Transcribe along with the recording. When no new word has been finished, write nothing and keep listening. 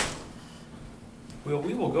Well,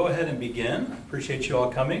 we will go ahead and begin. Appreciate you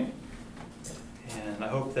all coming. And I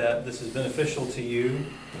hope that this is beneficial to you.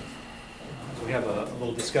 We have a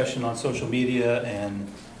little discussion on social media and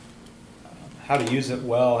how to use it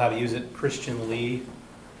well, how to use it Christianly.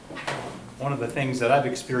 One of the things that I've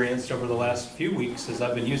experienced over the last few weeks is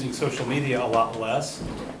I've been using social media a lot less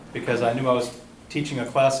because I knew I was teaching a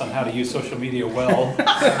class on how to use social media well.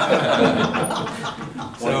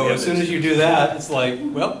 So as soon as you do that, it's like,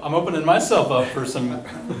 well, I'm opening myself up for some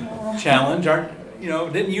challenge.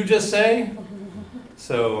 Didn't you just say?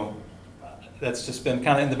 So that's just been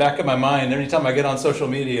kind of in the back of my mind. Every time I get on social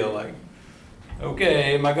media, like,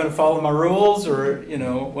 okay, am I going to follow my rules or,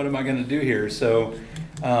 what am I going to do here? So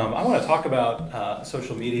I want to talk about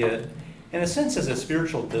social media in a sense as a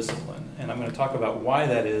spiritual discipline. And I'm going to talk about why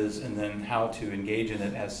that is and then how to engage in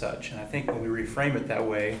it as such. And I think when we reframe it that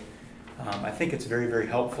way, I think it's very, very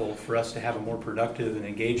helpful for us to have a more productive and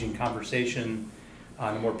engaging conversation,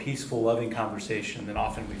 and a more peaceful, loving conversation than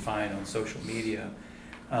often we find on social media.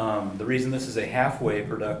 The reason this is a halfway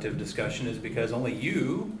productive discussion is because only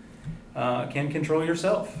you can control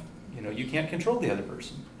yourself. You can't control the other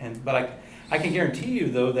person. But I can guarantee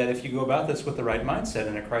you, though, that if you go about this with the right mindset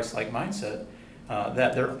and a Christ-like mindset,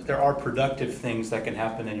 that there are productive things that can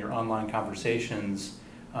happen in your online conversations,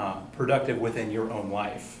 productive within your own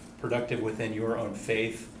life, productive within your own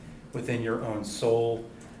faith, within your own soul.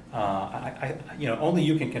 Only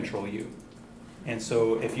you can control you. And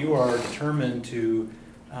so if you are determined to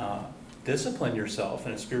discipline yourself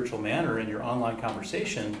in a spiritual manner in your online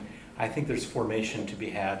conversation, I think there's formation to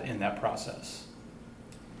be had in that process.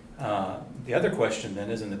 The other question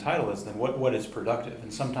then is in the title is then what is productive?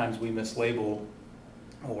 And sometimes we mislabel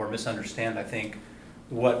or misunderstand, I think,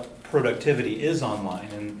 what productivity is online.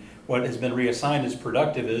 And what has been reassigned as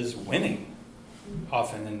productive is winning.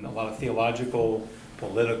 Often in a lot of theological,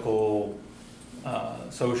 political,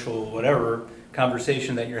 social, whatever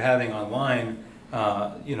conversation that you're having online,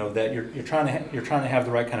 that you're trying to have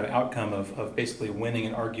the right kind of outcome of basically winning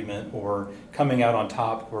an argument or coming out on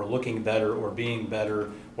top or looking better or being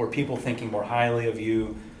better or people thinking more highly of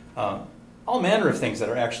you, all manner of things that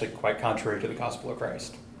are actually quite contrary to the gospel of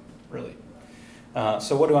Christ, really.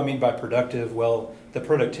 So what do I mean by productive? Well, the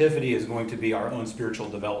productivity is going to be our own spiritual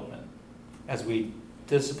development. As we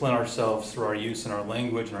discipline ourselves through our use and our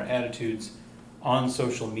language and our attitudes on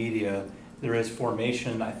social media, there is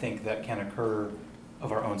formation, I think, that can occur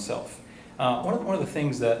of our own self. One of the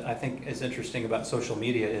things that I think is interesting about social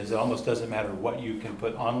media is it almost doesn't matter what you can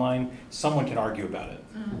put online, someone can argue about it.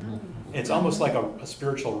 Mm-hmm. It's almost like a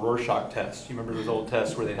spiritual Rorschach test. You remember those old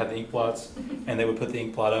tests where they'd have the ink blots and they would put the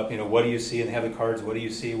ink blot up, what do you see? And they have the cards, what do you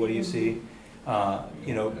see? What do you see?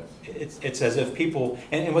 It's as if people,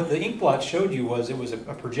 and what the ink blot showed you was it was a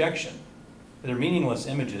projection. They're meaningless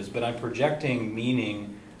images, but I'm projecting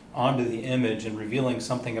meaning onto the image and revealing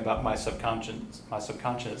something about my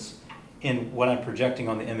subconscious in what I'm projecting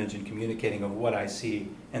on the image and communicating of what I see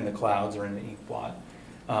in the clouds or in the ink blot.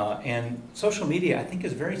 And social media, I think,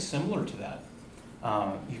 is very similar to that.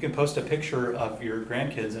 You can post a picture of your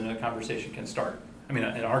grandkids and a conversation can start.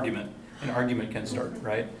 An argument can start,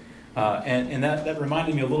 right? And that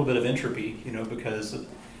reminded me a little bit of entropy, because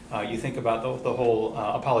you think about the whole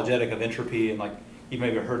apologetic of entropy, and like you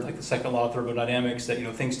maybe heard like the second law of thermodynamics that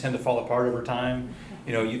things tend to fall apart over time.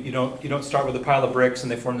 You don't start with a pile of bricks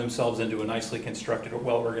and they form themselves into a nicely constructed or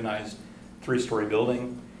well-organized 3-story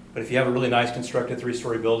building. But if you have a really nice constructed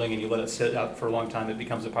 3-story building and you let it sit out for a long time, it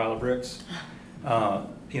becomes a pile of bricks.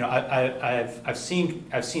 I've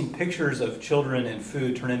seen pictures of children and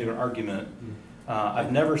food turn into an argument.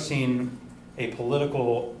 I've never seen a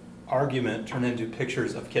political argument turn into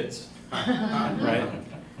pictures of kids, right?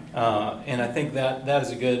 And I think that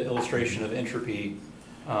is a good illustration of entropy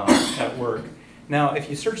at work. Now, if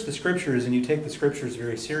you search the scriptures and you take the scriptures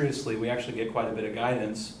very seriously, we actually get quite a bit of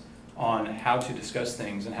guidance on how to discuss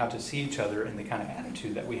things and how to see each other and the kind of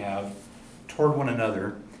attitude that we have toward one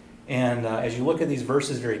another. And as you look at these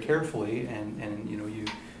verses very carefully and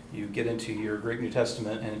you get into your Greek New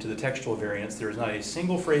Testament and into the textual variants, there is not a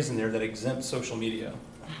single phrase in there that exempts social media.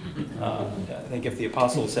 I think if the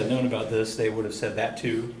apostles had known about this, they would have said that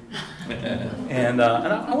too. And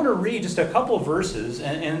I want to read just a couple of verses,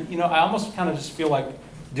 and I almost kind of just feel like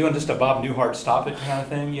doing just a Bob Newhart stop it kind of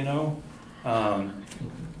thing,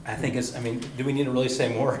 I think do we need to really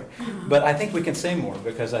say more? But I think we can say more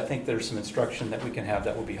because I think there's some instruction that we can have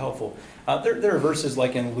that will be helpful. There are verses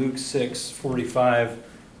like in Luke 6:45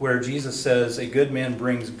 where Jesus says, "A good man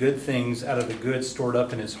brings good things out of the good stored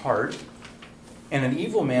up in his heart, and an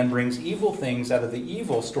evil man brings evil things out of the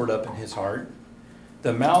evil stored up in his heart.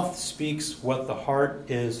 The mouth speaks what the heart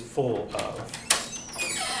is full of."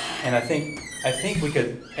 And I think we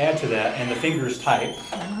could add to that, and the fingers type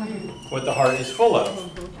what the heart is full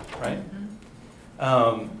of, right?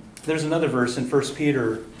 There's another verse in 1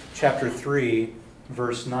 Peter chapter 3,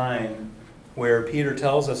 verse 9, where Peter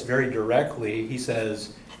tells us very directly, he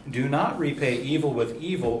says, do not repay evil with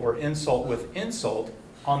evil or insult with insult.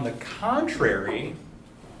 On the contrary,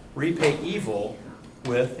 repay evil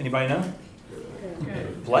with, anybody know?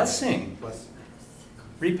 Good. Blessing.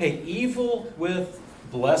 Repay evil with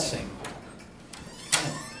blessing.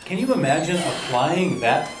 Can you imagine applying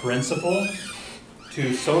that principle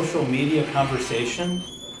to social media conversation?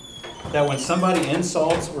 That when somebody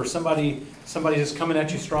insults or somebody is coming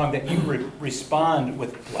at you strong, that you respond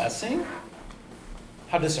with blessing?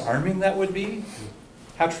 How disarming that would be?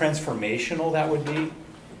 How transformational that would be?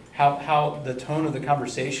 How the tone of the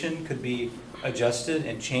conversation could be adjusted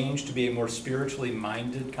and changed to be a more spiritually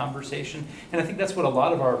minded conversation. And I think that's what a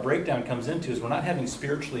lot of our breakdown comes into, is we're not having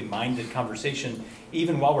spiritually minded conversation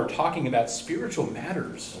even while we're talking about spiritual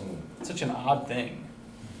matters. It's such an odd thing.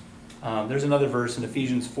 There's another verse in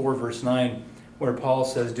Ephesians 4, verse 9, where Paul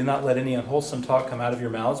says, do not let any unwholesome talk come out of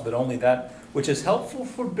your mouths, but only that which is helpful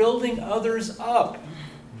for building others up.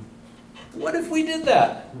 What if we did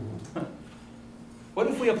that? What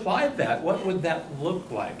if we applied that? What would that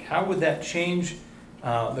look like? How would that change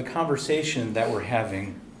the conversation that we're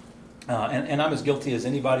having? And I'm as guilty as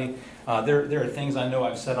anybody. There are things I know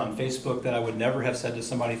I've said on Facebook that I would never have said to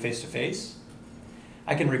somebody face to face.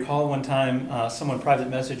 I can recall one time someone private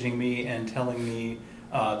messaging me and telling me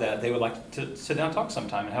that they would like to sit down and talk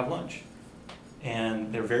sometime and have lunch.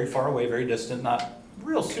 And they're very far away, very distant, not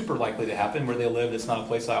real super likely to happen where they live. It's not a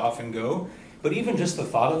place I often go. But even just the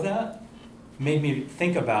thought of that made me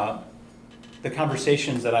think about the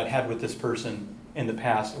conversations that I'd had with this person in the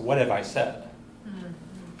past. What have I said?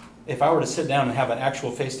 If I were to sit down and have an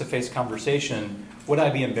actual face-to-face conversation, would I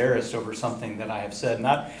be embarrassed over something that I have said?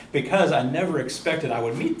 Not because I never expected I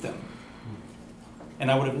would meet them.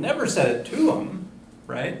 And I would have never said it to them,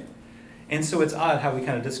 right? And so it's odd how we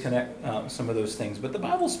kind of disconnect some of those things. But the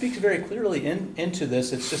Bible speaks very clearly into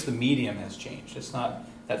this. It's just the medium has changed. It's not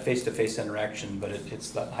that face-to-face interaction, but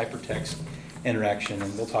it's that hypertext interaction.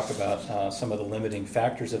 And we'll talk about some of the limiting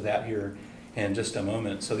factors of that here in just a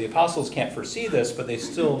moment. So the apostles can't foresee this, but they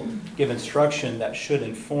still give instruction that should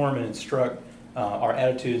inform and instruct our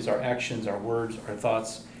attitudes, our actions, our words, our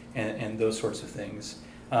thoughts, and those sorts of things.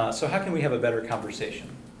 So how can we have a better conversation?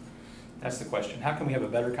 That's the question. How can we have a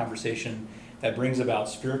better conversation that brings about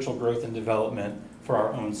spiritual growth and development for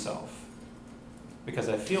our own self? Because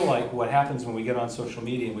I feel like what happens when we get on social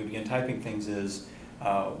media and we begin typing things is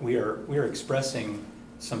we are expressing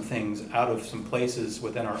some things out of some places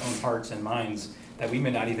within our own hearts and minds that we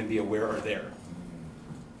may not even be aware are there.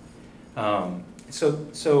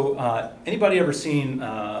 So anybody ever seen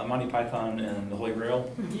Monty Python and the Holy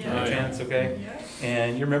Grail? Yeah. By chance, okay? Yeah.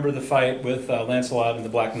 And you remember the fight with Lancelot and the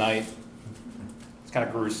Black Knight? It's kind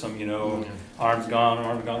of gruesome, you know. Arms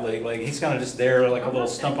gone, leg. He's kind of just there like a little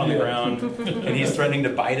stump on the ground, and he's threatening to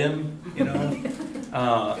bite him, you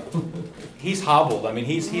know. He's hobbled. I mean,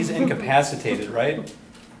 he's incapacitated, right?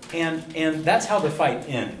 And that's how the fight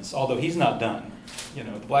ends, although he's not done. You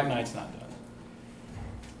know, the Black Knight's not done.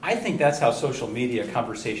 I think that's how social media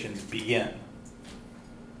conversations begin.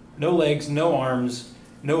 No legs, no arms,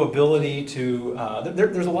 no ability to...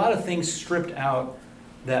 there's a lot of things stripped out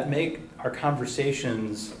that make our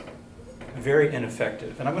conversations very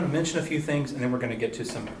ineffective. And I'm going to mention a few things, and then we're going to get to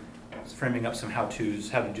some framing up some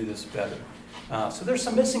how-tos, how to do this better. So there's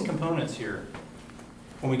some missing components here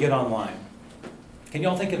when we get online. Can you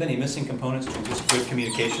all think of any missing components to just good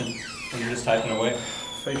communication when you're just typing away?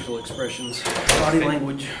 Facial expressions, body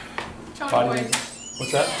language. Tone of Body- voice.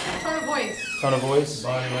 What's that? Tone of voice. Tone of voice,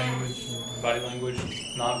 Body language.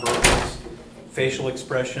 nonverbals, facial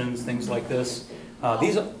expressions, things like this.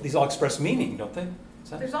 These all express meaning, don't they?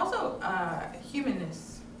 Is that- There's also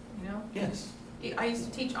humanness, you know? Yes. I used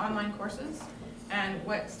to teach online courses, and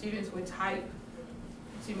what students would type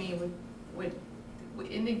to me would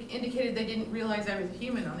indicated they didn't realize I was a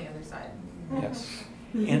human on the other side. Yes.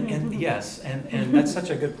 And yes, and that's such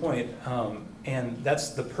a good point. And that's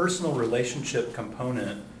the personal relationship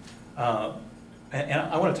component. And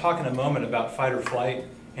I want to talk in a moment about fight or flight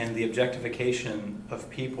and the objectification of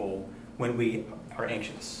people when we are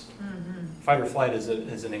anxious. Mm-hmm. Fight or flight is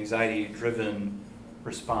an anxiety-driven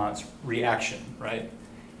response, reaction, right?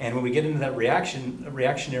 And when we get into that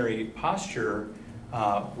reactionary posture,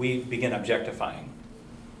 we begin objectifying.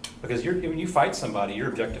 Because when you fight somebody, you're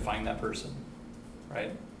objectifying that person,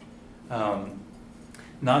 right?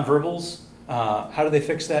 Nonverbals, how do they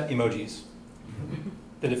fix that? Emojis.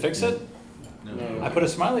 Did it fix it? No. I put a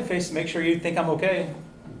smiley face to make sure you think I'm okay,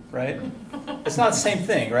 right? It's not the same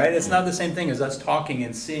thing, right? It's not the same thing as us talking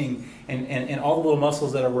and seeing and all the little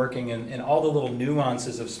muscles that are working and all the little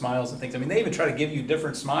nuances of smiles and things. I mean, they even try to give you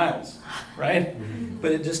different smiles, right?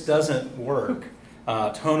 But it just doesn't work.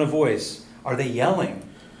 Tone of voice. Are they yelling?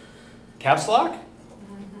 Caps lock?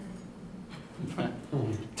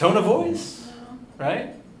 Tone of voice,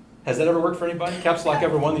 right? Has that ever worked for anybody? Caps lock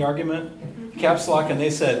ever won the argument? Caps lock and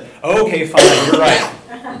they said, okay, fine, you're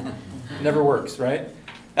right. Never works, right?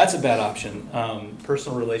 That's a bad option.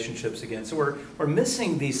 Personal relationships again. So we're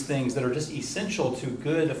missing these things that are just essential to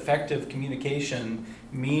good, effective communication,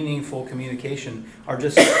 meaningful communication, are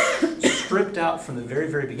just stripped out from the very,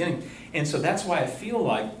 very beginning. And so that's why I feel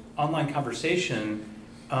like online conversation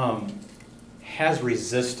has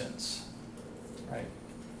resistance, right?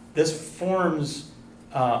 This forms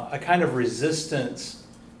a kind of resistance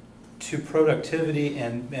to productivity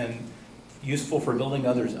and useful for building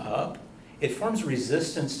others up. It forms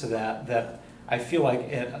resistance to that I feel like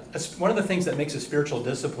one of the things that makes a spiritual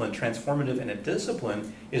discipline transformative in a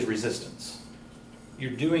discipline is resistance.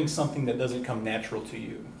 You're doing something that doesn't come natural to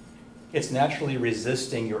you. It's naturally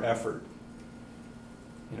resisting your effort.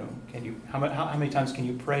 You know, how many times can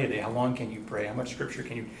you pray a day? How long can you pray? How much scripture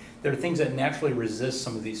can you? There are things that naturally resist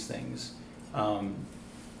some of these things.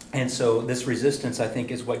 And so this resistance, I think,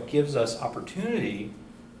 is what gives us opportunity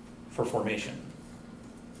for formation.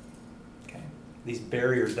 Okay? These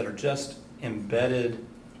barriers that are just embedded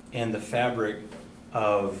in the fabric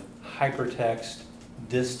of hypertext,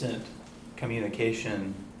 distant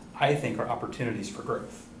communication, I think are opportunities for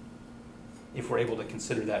growth, if we're able to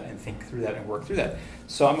consider that and think through that and work through that.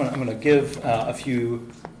 So I'm going to give a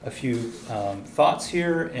few thoughts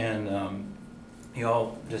here, and you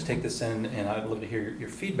all just take this in, and I'd love to hear your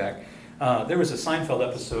feedback. There was a Seinfeld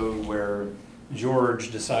episode where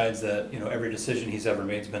George decides that every decision he's ever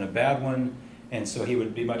made has been a bad one, and so he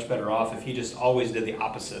would be much better off if he just always did the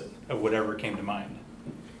opposite of whatever came to mind.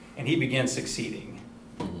 And he began succeeding.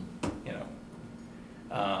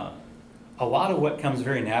 A lot of what comes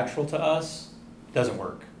very natural to us doesn't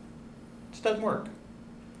work. It just doesn't work.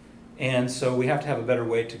 And so we have to have a better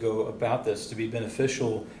way to go about this to be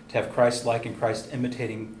beneficial, to have Christ-like and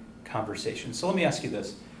Christ-imitating conversation. So let me ask you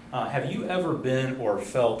this. Have you ever been or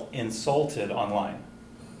felt insulted online?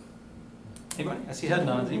 Anybody? I see head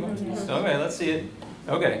nods. Anybody? Okay, let's see it.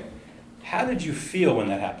 Okay. How did you feel when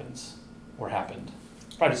that happens or happened?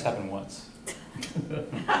 It probably just happened once.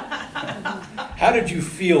 How did you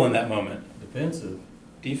feel in that moment? Defensive.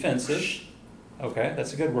 Defensive. Okay,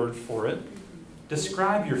 that's a good word for it.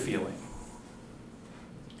 Describe your feeling.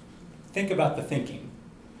 Think about the thinking.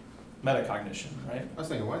 Metacognition, right? I was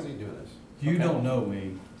thinking, why is he doing this? You Okay. don't know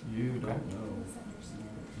me. You Okay. don't know.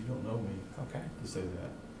 You don't know me Okay. to say that.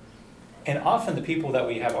 And often the people that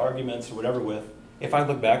we have arguments or whatever with, if I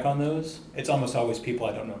look back on those, it's almost always people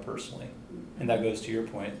I don't know personally. And that goes to your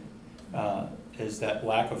point, is that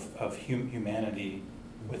lack of humanity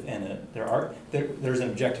within it. There's an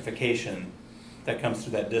objectification that comes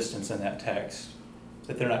through that distance in that text,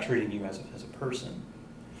 that they're not treating you as a person.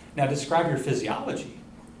 Now describe your physiology.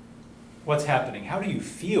 What's happening? How do you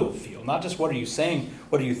feel? Not just what are you saying,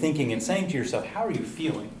 what are you thinking and saying to yourself, how are you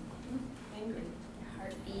feeling? Angry.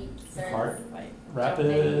 Heartbeat. Heart Like rapid?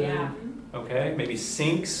 jumping, yeah. Okay, maybe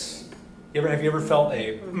sinks. Have you ever felt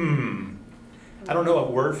a I don't know a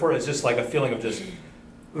word for it, it's just like a feeling of just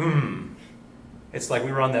It's like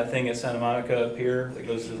we were on that thing at Santa Monica Pier that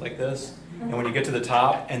goes like this, and when you get to the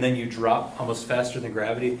top and then you drop almost faster than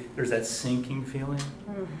gravity, there's that sinking feeling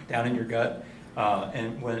down in your gut.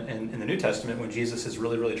 And when in the New Testament, when Jesus is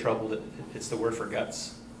really, really troubled, it's the word for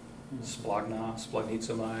guts.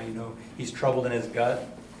 Splagnizomai, he's troubled in his gut.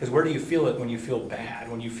 Because where do you feel it when you feel bad,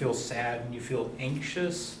 when you feel sad, when you feel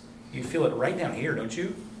anxious? You feel it right down here, don't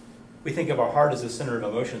you? We think of our heart as the center of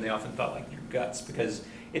emotion. They often thought like your guts, because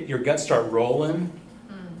your guts start rolling.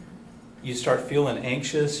 You start feeling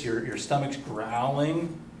anxious, your stomach's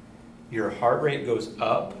growling, your heart rate goes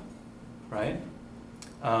up, right?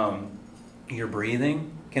 Your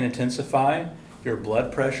breathing can intensify, your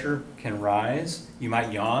blood pressure can rise. You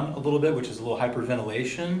might yawn a little bit, which is a little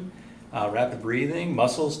hyperventilation, rapid breathing,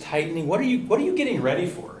 muscles tightening. What are you getting ready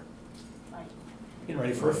for? Fight. Getting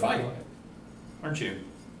ready for a fight, aren't you?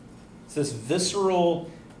 It's this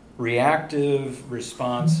visceral, reactive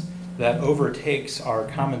response that overtakes our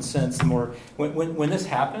common sense. The more when this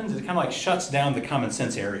happens, it kind of like shuts down the common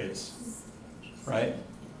sense areas, right?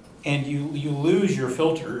 And you lose your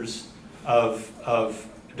filters of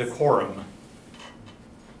decorum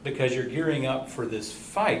because you're gearing up for this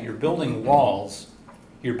fight. You're building walls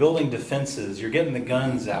You're building defenses. You're getting the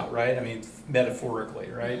guns out, right? I mean,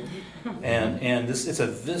 metaphorically, right? And this, it's a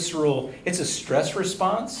visceral, it's a stress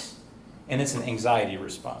response, and it's an anxiety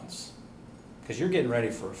response. Because you're getting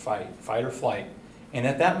ready for a fight or flight. And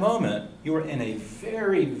at that moment, you are in a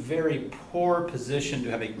very, very poor position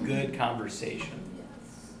to have a good conversation.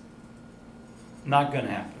 Not going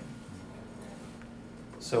to happen.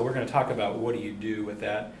 So we're going to talk about what do you do with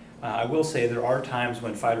that. I will say there are times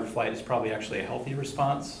when fight or flight is probably actually a healthy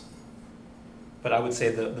response. But I would say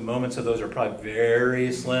the moments of those are probably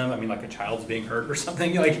very slim. I mean, like a child's being hurt or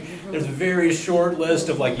something. Like there's a very short list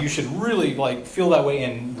of like you should really like feel that way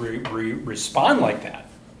and respond like that.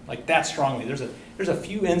 Like that strongly. There's a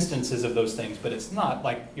few instances of those things, but it's not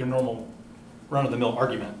like your normal run-of-the-mill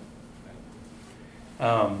argument.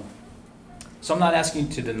 So I'm not asking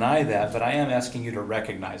you to deny that, but I am asking you to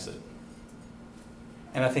recognize it.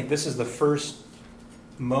 And I think this is the first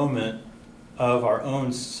moment of our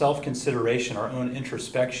own self-consideration, our own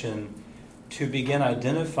introspection, to begin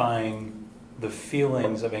identifying the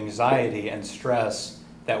feelings of anxiety and stress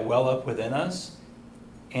that well up within us,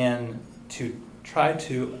 and to try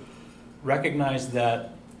to recognize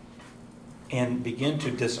that and begin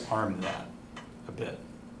to disarm that a bit.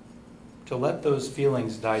 To let those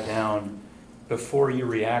feelings die down before you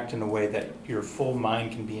react in a way that your full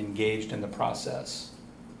mind can be engaged in the process.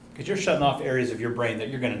 Because you're shutting off areas of your brain that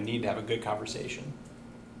you're going to need to have a good conversation.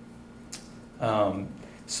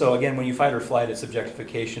 So again, when you fight or flight, it's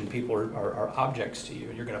objectification. People are objects to you,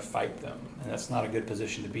 and you're going to fight them. And that's not a good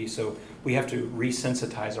position to be. So we have to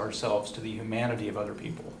resensitize ourselves to the humanity of other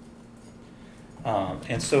people.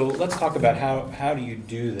 And so let's talk about how do you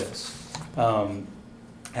do this? How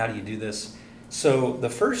do you do this? So the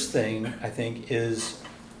first thing, I think, is...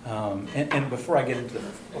 and before I get into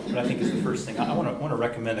what I think is the first thing, I want to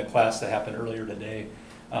recommend a class that happened earlier today,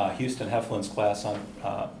 Houston Heflin's class on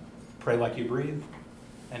Pray Like You Breathe,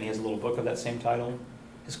 and he has a little book of that same title.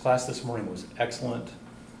 His class this morning was excellent.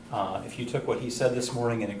 If you took what he said this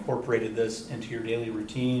morning and incorporated this into your daily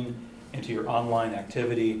routine, into your online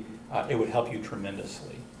activity, it would help you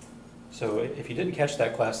tremendously. So if you didn't catch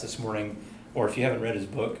that class this morning, or if you haven't read his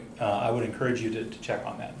book, I would encourage you to check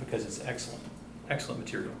on that because it's excellent. Excellent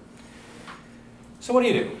material. So what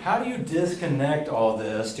do? How do you disconnect all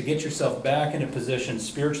this to get yourself back in a position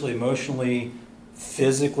spiritually, emotionally,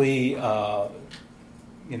 physically,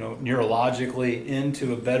 neurologically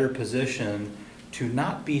into a better position to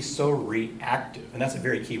not be so reactive? And that's a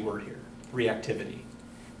very key word here, reactivity.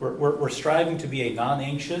 We're striving to be a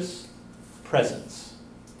non-anxious presence.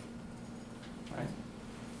 Right?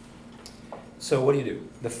 So what do?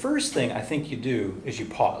 The first thing I think you do is you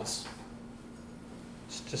pause.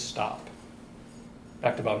 Just stop.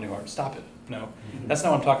 Back to Bob Newhart. Stop it. No, that's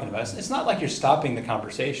not what I'm talking about. It's not like you're stopping the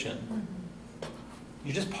conversation.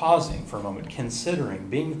 You're just pausing for a moment, considering,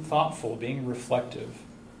 being thoughtful, being reflective.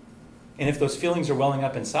 And if those feelings are welling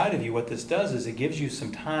up inside of you, what this does is it gives you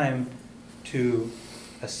some time to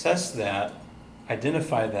assess that,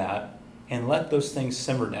 identify that, and let those things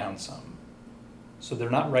simmer down some. So they're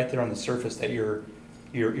not right there on the surface that your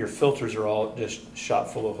filters are all just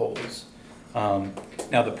shot full of holes.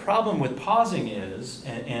 Now the problem with pausing is,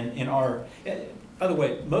 and in our, by the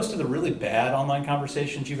way, most of the really bad online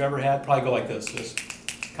conversations you've ever had probably go like this: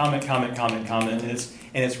 comment, and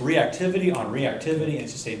it's reactivity on reactivity, and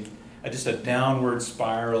it's just a downward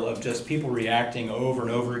spiral of just people reacting over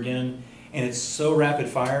and over again, and it's so rapid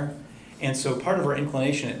fire. And so part of our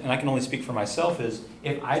inclination, and I can only speak for myself, is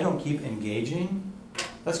if I don't keep engaging,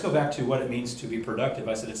 let's go back to what it means to be productive.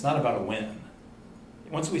 I said it's not about a win.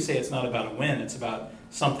 Once we say it's not about a win, it's about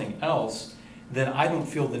something else, then I don't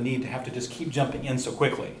feel the need to have to just keep jumping in so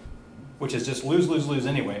quickly, which is just lose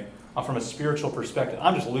anyway. From a spiritual perspective,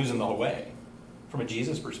 I'm just losing the whole way from a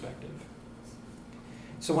Jesus perspective.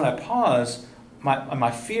 So when I pause,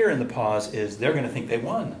 my fear in the pause is they're going to think they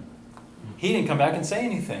won. He didn't come back and say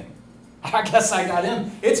anything. I guess I got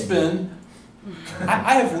in. It's been...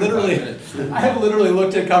 I have literally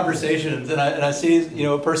looked at conversations and I see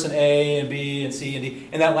person A and B and C and D,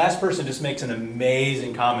 and that last person just makes an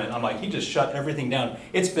amazing comment. I'm like, he just shut everything down.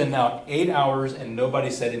 It's been now 8 hours and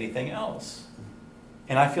nobody said anything else,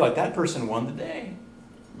 and I feel like that person won the day.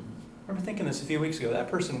 I remember thinking this a few weeks ago.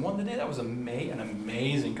 That person won the day. That was an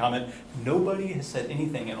amazing comment. Nobody has said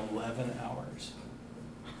anything in 11 hours.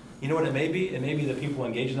 You know what it may be? It may be that people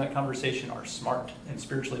engaged in that conversation are smart and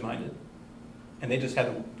spiritually minded. And they just had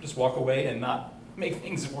to just walk away and not make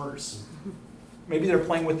things worse. Maybe they're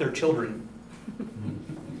playing with their children.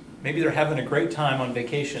 Maybe they're having a great time on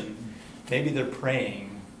vacation. Maybe they're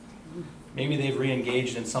praying. Maybe they've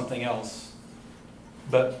re-engaged in something else.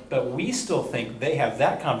 But we still think they have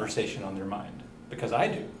that conversation on their mind, because I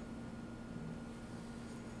do.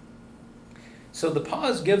 So the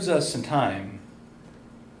pause gives us some time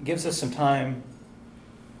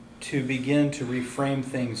to begin to reframe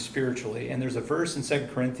things spiritually. And there's a verse in 2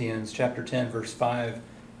 Corinthians chapter 10, verse 5.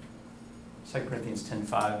 2 Corinthians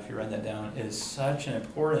 10:5, if you write that down, is such an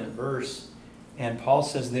important verse. And Paul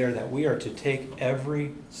says there that we are to take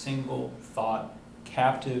every single thought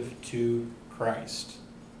captive to Christ.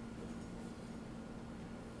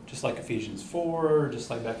 Just like Ephesians 4, just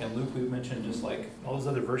like back in Luke we mentioned, just like all those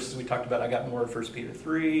other verses we talked about. I got more in 1 Peter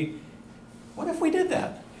 3. What if we did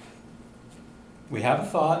that? We have a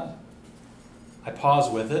thought. I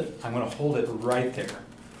pause with it. I'm going to hold it right there.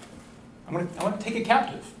 I want to take it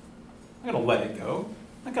captive. I'm going to let it go.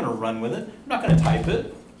 I'm not going to run with it. I'm not going to type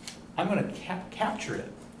it. I'm going to capture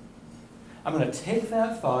it. I'm going to take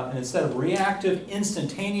that thought, and instead of reactive,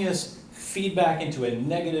 instantaneous feedback into a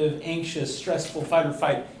negative, anxious, stressful, fight or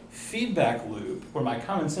fight feedback loop where my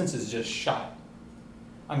common sense is just shot,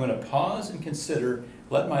 I'm going to pause and consider,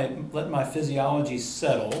 let my physiology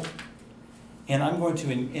settle, and I'm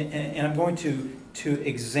going to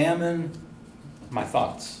examine my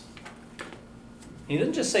thoughts. He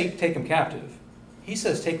doesn't just say take them captive. He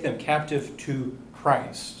says take them captive to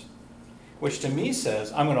Christ, which to me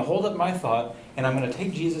says I'm going to hold up my thought, and I'm going to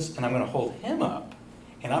take Jesus and I'm going to hold him up,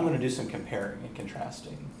 and I'm going to do some comparing and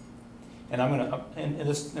contrasting. And I'm going to,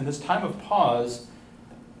 in this time of pause,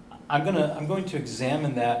 I'm going to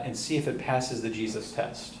examine that and see if it passes the Jesus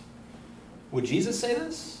test. Would Jesus say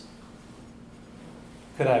this?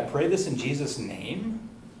 Could I pray this in Jesus' name?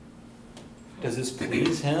 Does this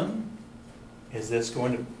please him? Is this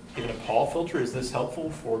going to give it a Paul filter? Is this helpful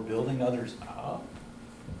for building others up?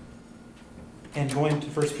 And going to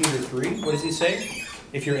 1 Peter 3, what does he say?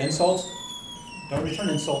 If you're insults, don't return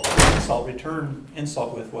insult with insult. Return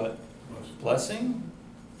insult with what? Blessing?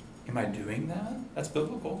 Am I doing that? That's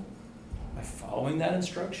biblical. Am I following that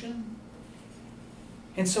instruction?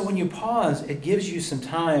 And so when you pause, it gives you some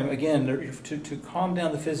time, again, to calm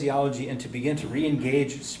down the physiology and to begin to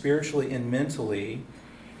re-engage spiritually and mentally.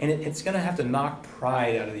 And it's going to have to knock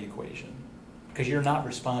pride out of the equation, because you're not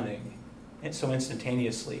responding so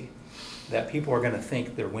instantaneously that people are going to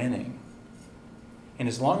think they're winning. And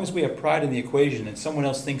as long as we have pride in the equation and someone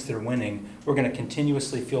else thinks they're winning, we're going to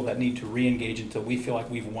continuously feel that need to re-engage until we feel like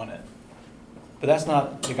we've won it. But that's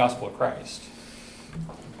not the gospel of Christ.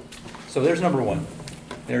 So there's number one.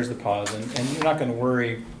 There's the pause. And you're not going to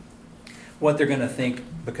worry what they're going to think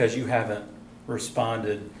because you haven't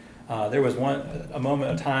responded. There was a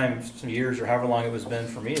moment, a time, some years or however long it was been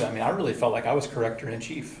for me. I really felt like I was corrector in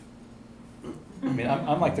chief.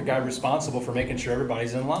 I'm like the guy responsible for making sure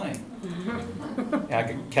everybody's in line. And I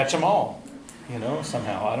could catch them all,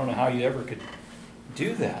 somehow. I don't know how you ever could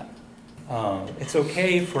do that. It's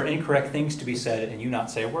okay for incorrect things to be said and you not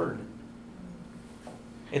say a word.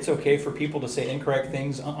 It's okay for people to say incorrect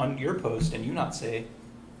things on your post and you not say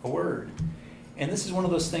a word. And this is one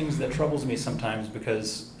of those things that troubles me sometimes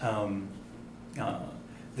because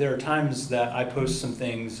there are times that I post some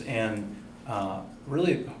things and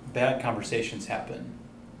really bad conversations happen.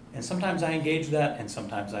 And sometimes I engage that and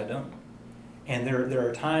sometimes I don't. And there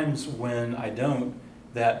are times when I don't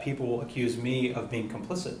that people accuse me of being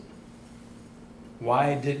complicit.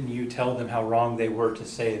 Why didn't you tell them how wrong they were to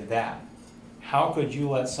say that? How could you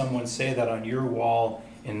let someone say that on your wall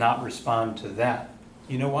and not respond to that?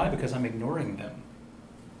 You know why? Because I'm ignoring them.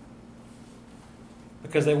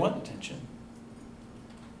 Because they want attention.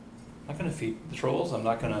 I'm not going to feed the trolls. I'm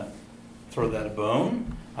not going to throw that a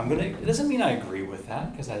bone. It doesn't mean I agree with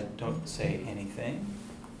that because I don't say anything.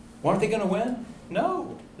 Well, aren't they going to win?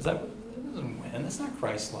 No. It doesn't win. That's not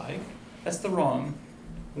Christ-like. That's the wrong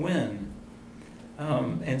win.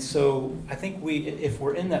 And so I think if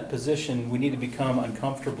we're in that position, we need to become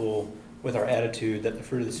uncomfortable with our attitude that the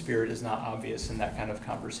fruit of the Spirit is not obvious in that kind of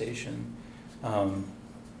conversation.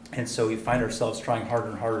 And so we find ourselves trying harder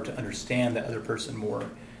and harder to understand that other person more.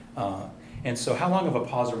 And so how long of a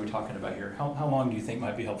pause are we talking about here? How long do you think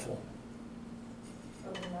might be helpful?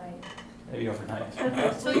 Overnight. Maybe overnight.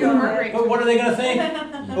 Until your heart rate. But what are they going to think?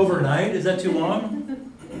 Overnight? Is that too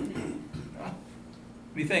long? What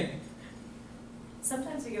do you think?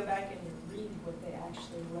 Sometimes you go back and you read what they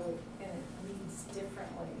actually wrote, and it reads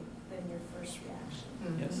differently than your first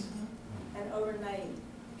reaction. Yes. And overnight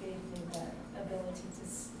gave me that ability to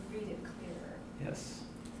read it clearer. Yes.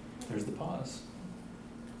 There's the pause.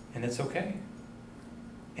 And it's okay.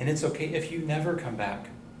 And it's okay if you never come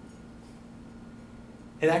back.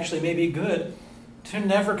 It actually may be good to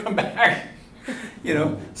never come back.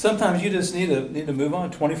 Sometimes you just need to move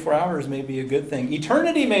on. 24 hours may be a good thing.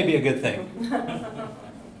 Eternity may be a good thing.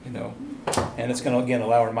 And it's going to, again,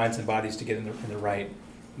 allow our minds and bodies to get in the right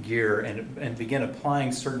gear and begin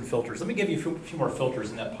applying certain filters. Let me give you a few more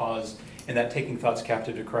filters in that pause and that taking thoughts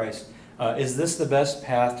captive to Christ. Is this the best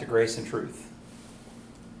path to grace and truth?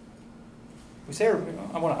 We say,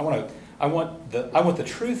 I want the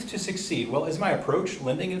truth to succeed. Well, is my approach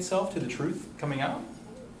lending itself to the truth coming out?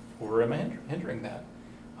 Or am I hindering that?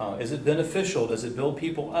 Is it beneficial? Does it build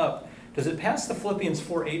people up? Does it pass the Philippians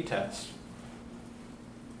 4:8 test?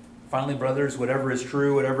 Finally, brothers, whatever is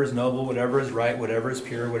true, whatever is noble, whatever is right, whatever is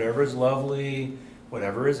pure, whatever is lovely,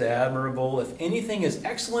 whatever is admirable, if anything is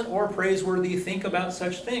excellent or praiseworthy, think about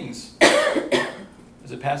such things.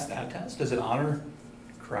 Does it pass that test? Does it honor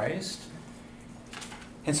Christ?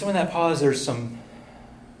 And so in that pause, there's some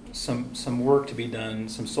work to be done,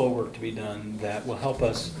 some soul work to be done that will help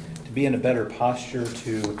us to be in a better posture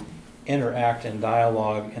to interact and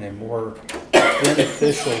dialogue in a more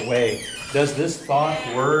beneficial way. Does this thought,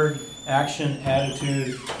 word, action,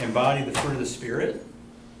 attitude embody the fruit of the Spirit?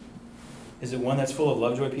 Is it one that's full of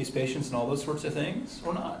love, joy, peace, patience, and all those sorts of things,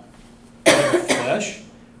 or not? Of the flesh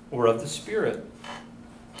or of the Spirit?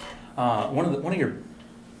 One of your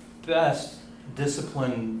best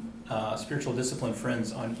spiritual discipline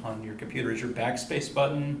friends on your computer is your backspace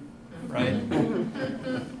button, right?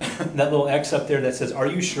 That little X up there that says, "Are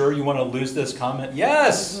you sure you want to lose this comment?"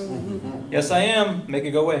 Yes! Yes, I am. Make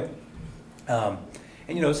it go away.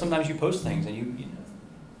 And sometimes you post things and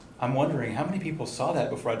I'm wondering how many people saw that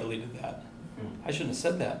before I deleted that. I shouldn't have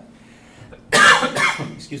said that.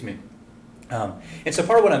 Excuse me. And so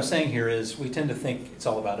part of what I'm saying here is we tend to think it's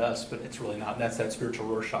all about us, but it's really not. And that's that spiritual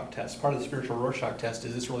Rorschach test. Part of the spiritual Rorschach test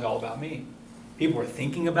is it's really all about me. People are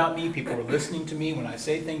thinking about me. People are listening to me. When I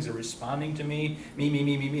say things, they're responding to me.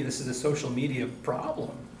 Me. This is a social media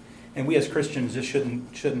problem. And we as Christians just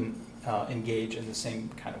shouldn't engage in the same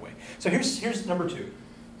kind of way. So here's number two.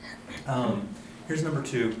 Here's number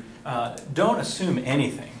two. Don't assume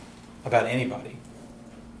anything about anybody.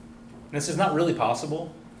 And this is not really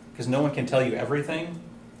possible because no one can tell you everything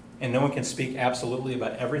and no one can speak absolutely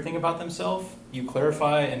about everything about themselves. You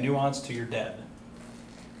clarify and nuance till you're dead.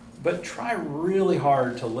 But try really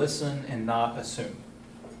hard to listen and not assume.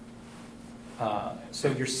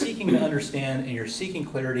 So you're seeking to understand and you're seeking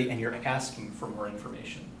clarity and you're asking for more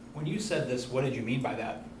information. When you said this, what did you mean by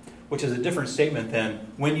that? Which is a different statement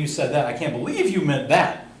than when you said that, I can't believe you meant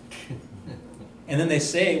that. And then they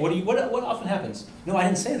say, what often happens? No, I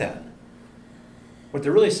didn't say that. What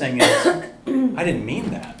they're really saying is, I didn't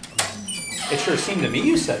mean that. It sure seemed to me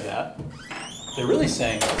you said that. They're really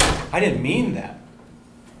saying, I didn't mean that.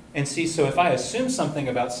 And see, so if I assume something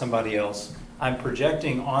about somebody else, I'm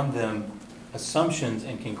projecting on them assumptions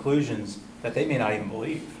and conclusions that they may not even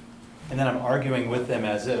believe. And then I'm arguing with them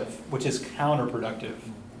as if, which is counterproductive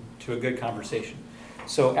to a good conversation.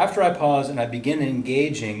 So after I pause and I begin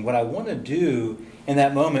engaging, what I want to do in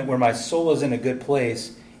that moment where my soul is in a good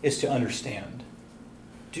place is to understand.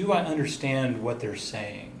 Do I understand what they're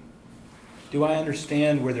saying? Do I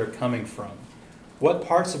understand where they're coming from? What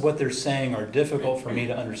parts of what they're saying are difficult for me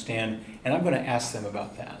to understand? And I'm going to ask them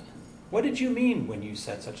about that. What did you mean when you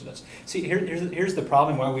said such and such? See, here's the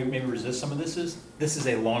problem why we maybe resist some of this is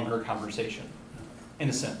a longer conversation, in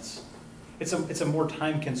a sense. It's a more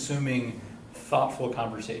time-consuming, thoughtful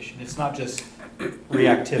conversation. It's not just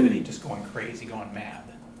reactivity, just going crazy, going mad.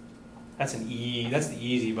 That's the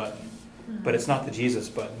easy button, but it's not the Jesus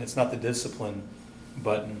button. It's not the discipline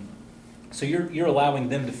button. So you're allowing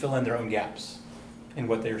them to fill in their own gaps in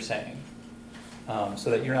what they're saying, so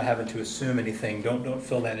that you're not having to assume anything. Don't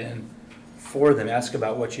fill that in for them. Ask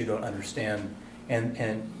about what you don't understand,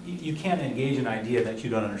 and you can't engage an idea that you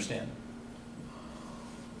don't understand.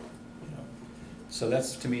 So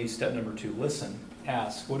that's, to me, step number 2. Listen,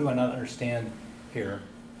 ask. What do I not understand here?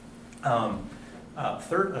 A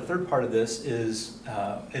third part of this is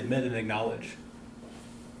admit and acknowledge.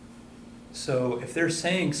 So if they're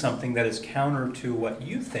saying something that is counter to what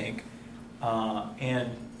you think, and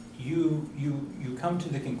you come to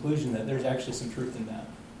the conclusion that there's actually some truth in that,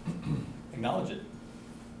 acknowledge it.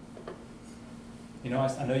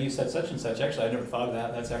 I know you said such and such. Actually, I never thought of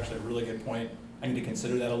that. That's actually a really good point. I need to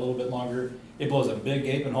consider that a little bit longer. It blows a big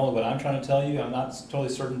gaping hole of what I'm trying to tell you. I'm not totally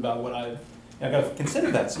certain about what I've got to consider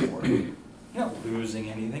that some more. You're not losing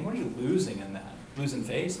anything. What are you losing in that? Losing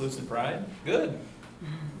face? Losing pride? Good.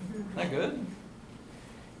 Not good.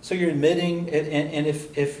 So you're admitting, and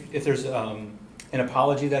if there's an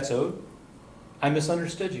apology that's owed, I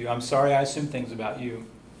misunderstood you. I'm sorry I assumed things about you.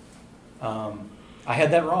 I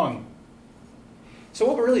had that wrong. So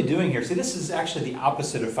what we're really doing here, see, this is actually the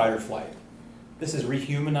opposite of fight or flight. This is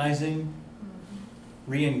rehumanizing,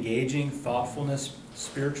 re-engaging, thoughtfulness,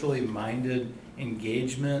 spiritually minded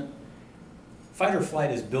engagement. Fight or flight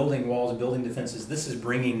is building walls, building defenses. This is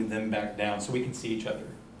bringing them back down so we can see each other,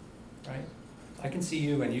 right? I can see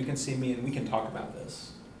you and you can see me and we can talk about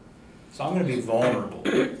this. So I'm going to be vulnerable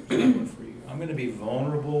for you. I'm going to be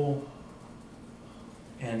vulnerable,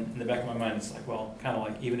 and in the back of my mind it's like, well, kind of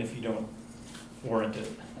like even if you don't warrant it,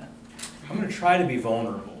 I'm going to try to be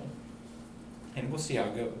vulnerable, and we'll see how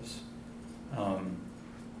it goes.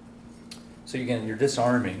 So again, you're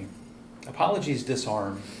disarming. Apologies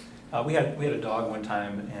disarm. We had a dog one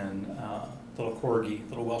time, and little corgi,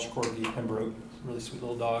 little Welsh corgi, Pembroke, really sweet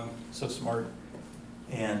little dog, so smart.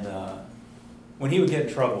 And when he would get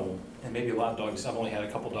in trouble, and maybe a lot of dogs, I've only had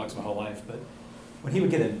a couple dogs my whole life, but when he would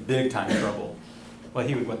get in big time trouble, well,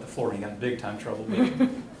 he would wet the floor, he got in big time trouble, but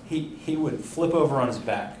he would flip over on his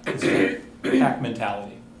back. It's like pack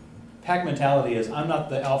mentality. Pack mentality is, I'm not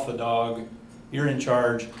the alpha dog, you're in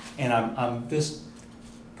charge, and I'm just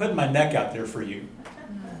putting my neck out there for you.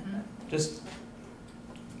 Just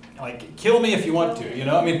like, kill me if you want to, you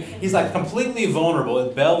know? I mean, he's like completely vulnerable.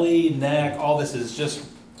 Belly, neck, all this is just,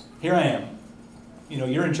 here I am. You know,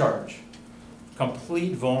 you're in charge.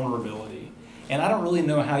 Complete vulnerability. And I don't really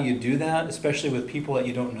know how you do that, especially with people that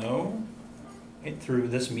you don't know through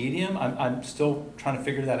this medium. I'm still trying to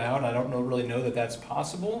figure that out. I don't really know that that's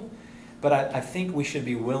possible. But I think we should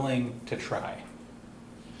be willing to try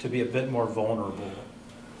to be a bit more vulnerable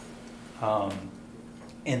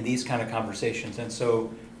in these kind of conversations. And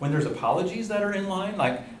so when there's apologies that are in line,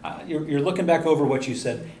 like you're looking back over what you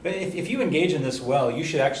said. But if you engage in this well, you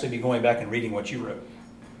should actually be going back and reading what you wrote.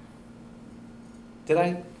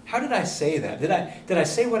 How did I say that? Did I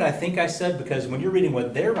say what I think I said? Because when you're reading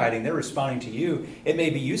what they're writing, they're responding to you. It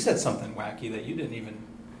may be you said something wacky that you didn't even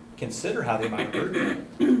consider how they might have heard it.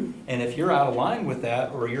 And if you're out of line with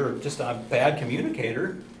that, or you're just a bad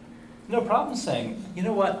communicator, no problem saying, you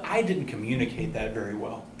know what, I didn't communicate that very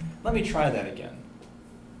well. Let me try that again.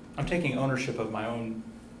 I'm taking ownership of my own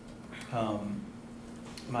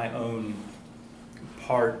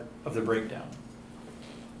part of the breakdown.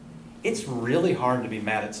 It's really hard to be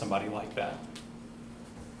mad at somebody like that.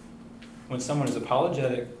 When someone is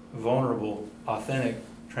apologetic, vulnerable, authentic,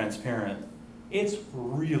 transparent, it's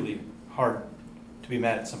really hard to be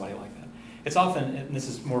mad at somebody like that. It's often, and this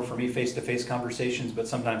is more for me, face-to-face conversations, but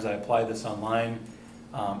sometimes I apply this online.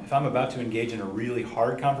 If I'm about to engage in a really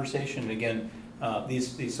hard conversation, and again,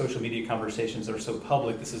 these social media conversations are so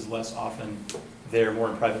public, this is less often there, more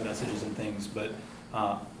in private messages and things, but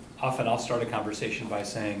often I'll start a conversation by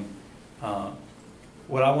saying,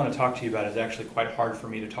 what I want to talk to you about is actually quite hard for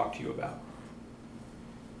me to talk to you about.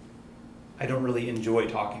 I don't really enjoy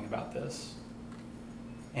talking about this,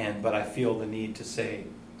 but I feel the need to say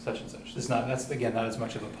such and such. That's again not as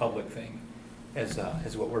much of a public thing as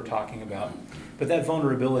what we're talking about. But that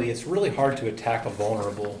vulnerability, it's really hard to attack a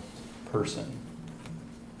vulnerable person.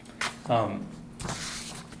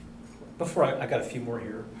 Before I got a few more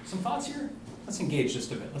here. Some thoughts here? Let's engage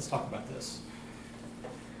just a bit. Let's talk about this.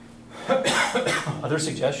 Other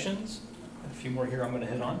suggestions? A few more here I'm going to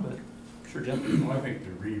hit on, but sure, Jim. Well, I think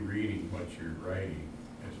the rereading what you're writing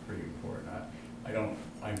is pretty important.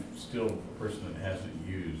 I'm still a person that hasn't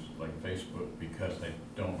used like Facebook because I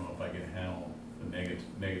don't know if I can handle the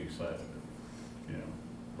negative side of it, you know.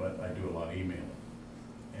 But I do a lot of emailing,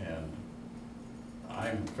 and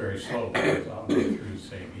I'm very slow because I'll go through the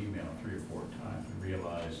same email 3 or 4 times and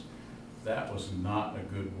realize that was not a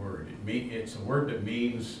good word. It's a word that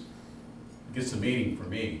gets the meaning for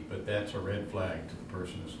me, but that's a red flag to the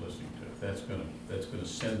person that's listening to it. That's gonna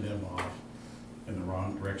send them off in the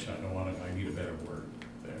wrong direction. I need a better word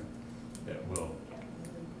there that will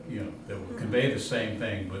convey the same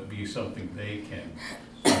thing, but be something they can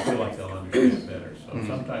feel like they'll understand better. So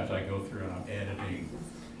sometimes I go through and I'm editing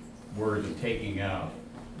words and taking out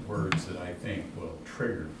words that I think will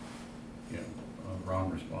trigger,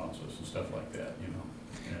 wrong responses and stuff like that,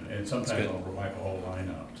 And sometimes I'll wipe a whole line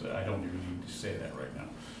out. So I don't even need to say that right now,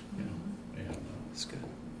 That's good.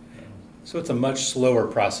 So it's a much slower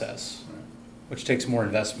process, Right. which takes more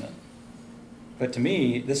investment. But to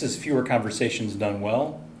me, this is fewer conversations done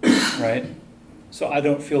well, right? So I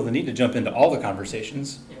don't feel the need to jump into all the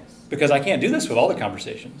conversations Yes. because I can't do this with all the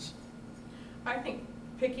conversations. I think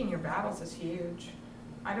picking your battles is huge.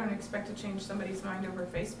 I don't expect to change somebody's mind over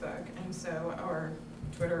Facebook, and so, or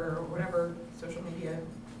Twitter, or whatever social media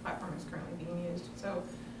platform is currently being used. So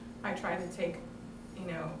I try to take,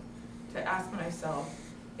 to ask myself,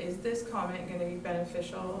 is this comment going to be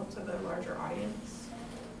beneficial to the larger audience?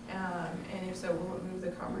 And if so, will it move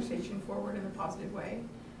the conversation forward in a positive way?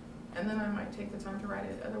 And then I might take the time to write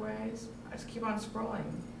it. Otherwise, I just keep on scrolling.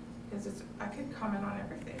 Because I could comment on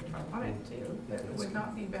everything if I wanted to, but it would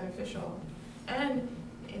not be beneficial. And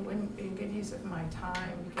it wouldn't be a good use of my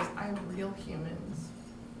time, because I have real humans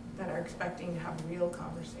that are expecting to have real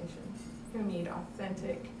conversations, who need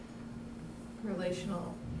authentic,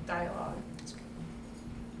 relational dialogue.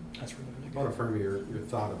 That's really, really I want to good. affirm your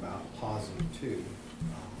thought about pausing too.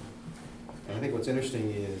 And I think what's interesting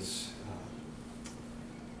is,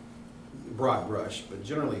 broad brush, but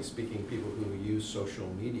generally speaking, people who use social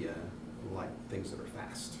media like things that are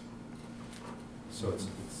fast. So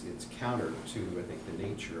it's counter to, I think, the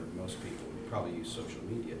nature of most people who probably use social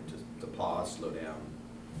media to pause, slow down.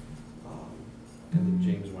 And then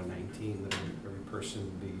James 1:19, that every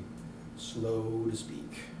person be slow to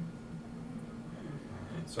speak.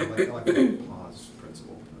 So I like the pause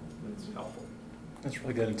principle. It's helpful. That's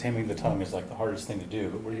really good. And taming the tongue is like the hardest thing to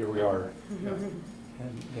do, but here we are.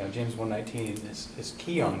 And yeah, James 1:19 is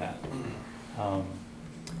key on that.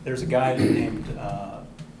 There's a guy named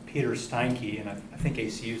Peter Steinke, and I think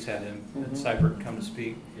ACU's had him at Cybert come to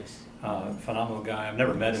speak. Yes. Phenomenal guy. I've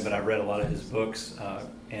never met him, but I've read a lot of his books.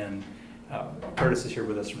 And Curtis is here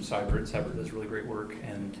with us from Cybert. Cybert does really great work,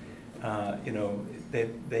 and you know,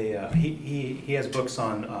 he has books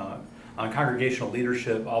on congregational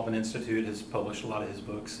leadership. Alvin Institute has published a lot of his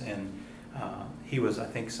books, and he was, I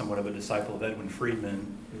think, somewhat of a disciple of Edwin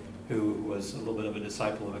Friedman, who was a little bit of a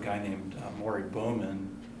disciple of a guy named Maury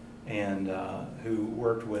Bowman, and who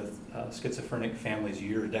worked with schizophrenic families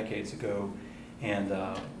decades ago. And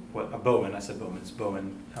Bowen, I said Bowman, it's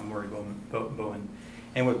Bowen, Maury Bowen.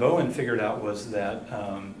 And what Bowen figured out was that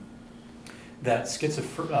in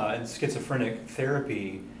schizophrenic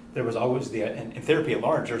therapy, there was always in therapy at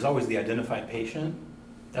large, there's always the identified patient.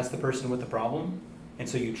 That's the person with the problem. And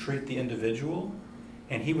so you treat the individual.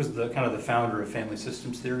 And he was the kind of the founder of family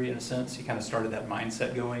systems theory, in a sense. He kind of started that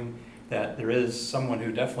mindset going, that there is someone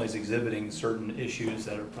who definitely is exhibiting certain issues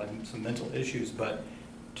that are probably some mental issues, but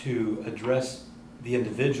to address the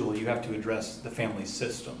individual, you have to address the family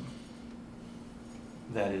system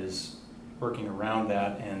that is working around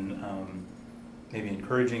that, and maybe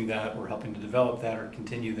encouraging that, or helping to develop that, or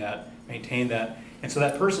continue that, maintain that. And so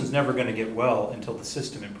that person's never going to get well until the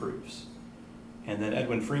system improves. And then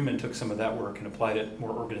Edwin Friedman took some of that work and applied it more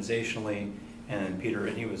organizationally. And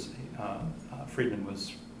Friedman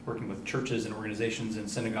was working with churches and organizations and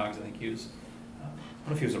synagogues. I think he was, I don't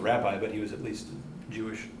know if he was a rabbi, but he was at least a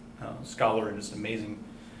Jewish scholar and just amazing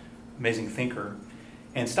thinker.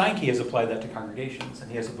 And Steinke has applied that to congregations, and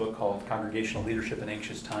he has a book called Congregational Leadership in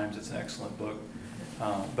Anxious Times. It's an excellent book.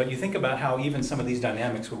 But you think about how even some of these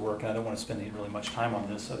dynamics would work, and I don't want to spend really much time on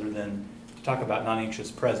this other than to talk about non-anxious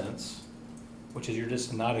presence, which is you're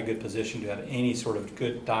just not a good position to have any sort of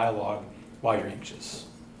good dialogue while you're anxious.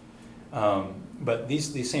 But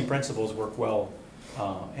these same principles work well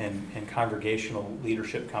in congregational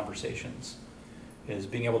leadership conversations, is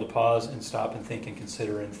being able to pause and stop and think and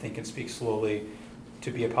consider and think and speak slowly, to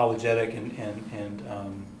be apologetic and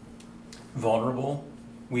vulnerable.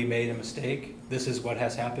 We made a mistake. This is what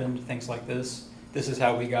has happened, things like this. This is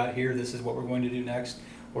how we got here. This is what we're going to do next.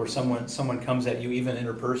 Or someone comes at you, even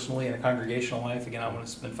interpersonally in a congregational life. Again, I want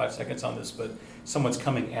to spend 5 seconds on this, but someone's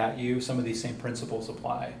coming at you. Some of these same principles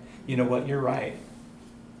apply. You know what? You're right.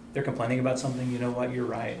 They're complaining about something. You know what? You're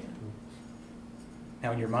right.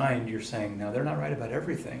 Now in your mind, you're saying, now they're not right about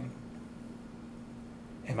everything.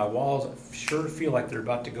 And my walls sure feel like they're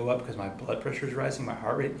about to go up because my blood pressure is rising, my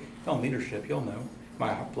heart rate. Y'all in leadership, you'll know.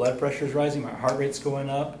 My blood pressure is rising, my heart rate's going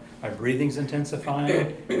up, my breathing's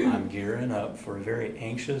intensifying. I'm gearing up for a very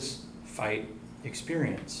anxious fight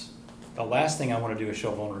experience. The last thing I want to do is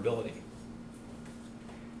show vulnerability.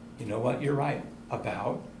 You know what? You're right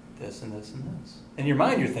about this and this and this. In your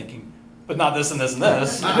mind, you're thinking, but not this and this and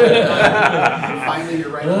this. Finally, you're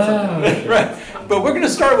right on something. Right. But we're going to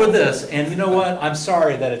start with this. And you know what? I'm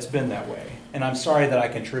sorry that it's been that way. And I'm sorry that I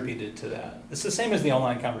contributed to that. It's the same as the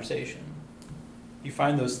online conversation. You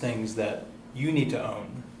find those things that you need to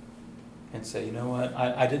own and say, you know what?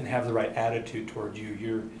 I didn't have the right attitude toward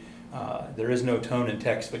you. There is no tone in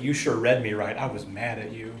text, but you sure read me right. I was mad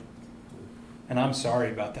at you. And I'm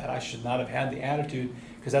sorry about that. I should not have had the attitude,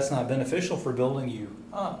 because that's not beneficial for building you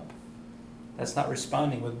up. That's not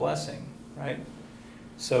responding with blessing, right?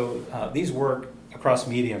 So these work across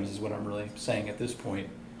mediums is what I'm really saying at this point.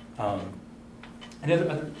 Any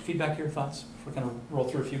other feedback here, thoughts? If we're going to roll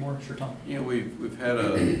through a few more, sure, Tom. You know, we've had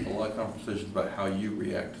a lot of conversations about how you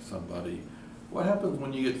react to somebody. What happens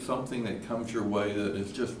when you get something that comes your way that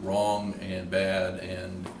is just wrong and bad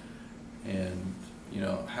and you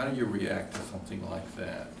know, how do you react to something like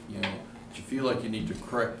that? You know, do you feel like you need to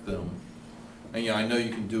correct them? And, you know, I know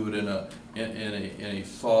you can do it in a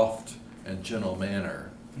soft and gentle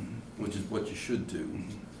manner, which is what you should do.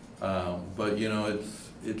 But, you know,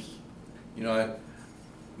 it's, you know,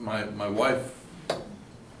 my wife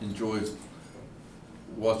enjoys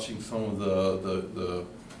watching some of the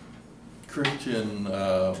Christian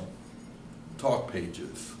talk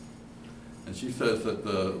pages. And she says that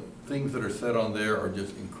the things that are said on there are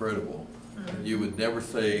just incredible. Mhm. You would never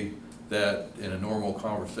say that in a normal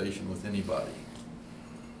conversation with anybody.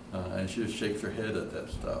 And she just shakes her head at that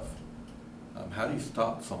stuff. How do you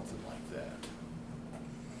stop something like that?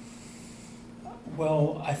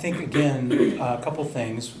 Well, I think, again, a couple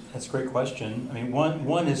things. That's a great question. I mean,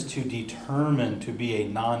 one is to determine to be a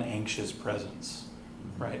non-anxious presence,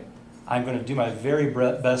 right? I'm going to do my very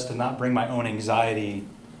best to not bring my own anxiety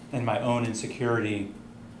and my own insecurity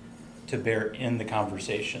to bear in the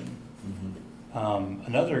conversation.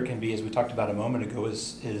 Another can be, as we talked about a moment ago,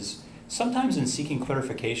 is sometimes in seeking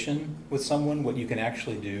clarification with someone, what you can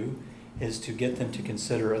actually do is to get them to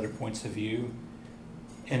consider other points of view.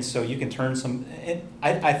 And so you can turn some,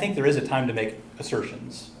 I think there is a time to make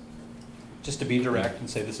assertions, just to be direct and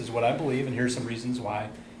say, this is what I believe, and here's some reasons why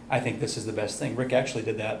I think this is the best thing. Rick actually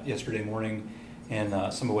did that yesterday morning,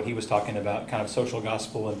 and some of what he was talking about, kind of social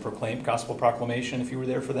gospel and gospel proclamation, if you were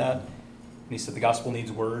there for that. And he said the gospel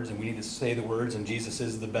needs words, and we need to say the words, and Jesus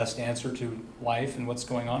is the best answer to life and what's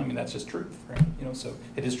going on. I mean, that's just truth, right? You know, so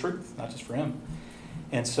it is truth, not just for him.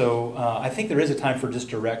 And so I think there is a time for just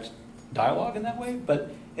direct dialogue in that way,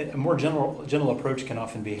 but a more general approach can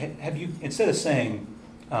often be, have you, instead of saying,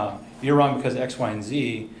 you're wrong because X, Y, and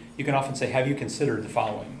Z, you can often say, have you considered the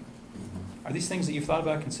following? Are these things that you've thought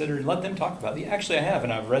about, considered? And let them talk about it. Actually, I have,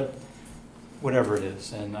 and I've read whatever it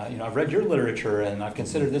is, and you know, I've read your literature, and I've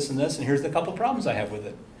considered this and this, and here's the couple problems I have with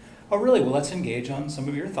it. Oh, really? Well, let's engage on some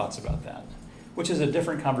of your thoughts about that, which is a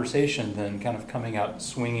different conversation than kind of coming out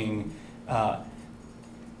swinging.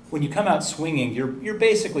 When you come out swinging, you're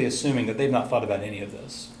basically assuming that they've not thought about any of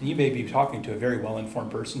this. And you may be talking to a very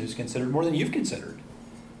well-informed person who's considered more than you've considered.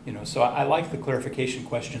 You know, so I like the clarification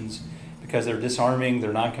questions because they're disarming,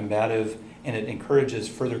 they're non-combative, and it encourages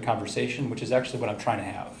further conversation, which is actually what I'm trying to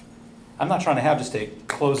have. I'm not trying to have just a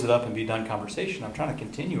close it up and be done conversation. I'm trying to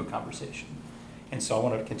continue a conversation. And so I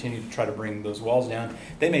want to continue to try to bring those walls down.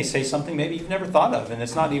 They may say something maybe you've never thought of, and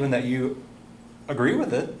it's not even that you agree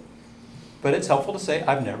with it, but it's helpful to say,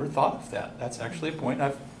 I've never thought of that. That's actually a point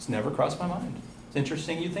it's never crossed my mind. It's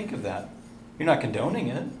interesting you think of that. You're not condoning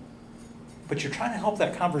it, but you're trying to help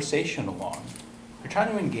that conversation along. You're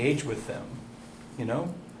trying to engage with them, you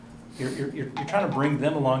know? You're trying to bring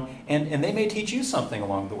them along, and they may teach you something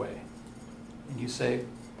along the way. And you say,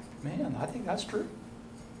 man, I think that's true.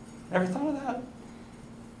 Never thought of that.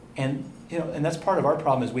 And you know, and that's part of our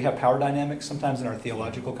problem is we have power dynamics sometimes in our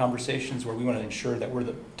theological conversations where we want to ensure that we're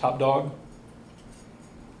the top dog.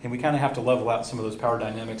 And we kind of have to level out some of those power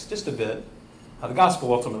dynamics just a bit. The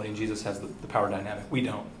gospel ultimately in Jesus has the power dynamic. We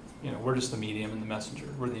don't. You know, we're just the medium and the messenger.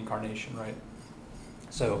 We're the incarnation, right?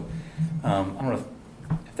 So I don't know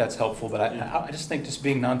if that's helpful, but I just think just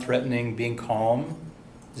being non-threatening, being calm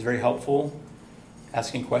is very helpful.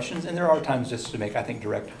 Asking questions, and there are times just to make, I think,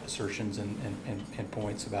 direct assertions and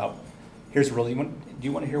points about, here's really, do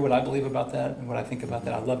you want to hear what I believe about that and what I think about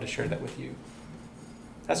that? I'd love to share that with you.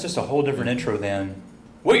 That's just a whole different intro than,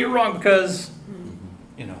 well, you're wrong because,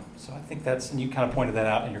 you know, so I think that's, and you kind of pointed that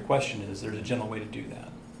out in your question is there's a gentle way to do that.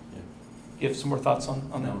 Yeah. You have some more thoughts on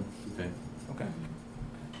that? No, okay. Okay.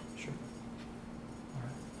 Sure. All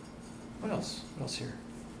right. What else? What else here?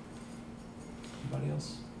 Anybody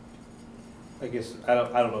else? I guess, I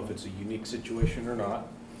don't know if it's a unique situation or not.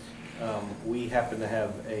 We happen to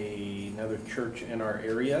have another church in our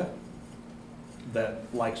area that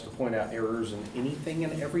likes to point out errors in anything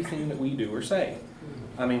and everything that we do or say.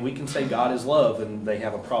 I mean, we can say God is love, and they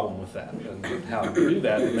have a problem with that. And how to do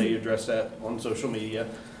that, and they address that on social media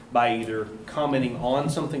by either commenting on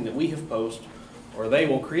something that we have posted, or they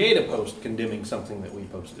will create a post condemning something that we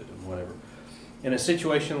posted and whatever. In a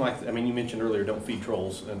situation like, I mean, you mentioned earlier, don't feed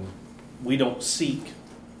trolls, and we don't seek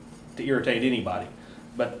to irritate anybody.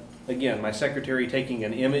 But again, my secretary taking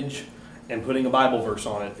an image and putting a Bible verse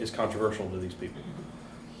on it is controversial to these people.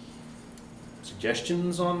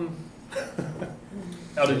 Suggestions on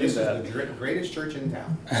how to do that? This is the greatest church in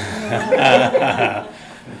town.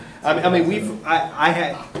 I mean, I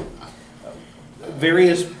had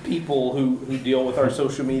various people who deal with our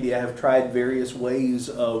social media have tried various ways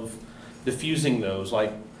of diffusing those,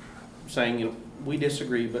 like saying, you know, we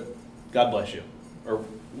disagree, but God bless you, or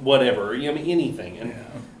whatever. I mean, anything. And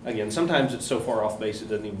again, sometimes it's so far off base it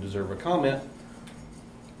doesn't even deserve a comment.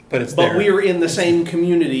 But it's there. But we're in the same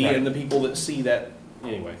community, Right. and the people that see that,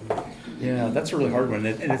 anyway. Yeah, that's a really hard one,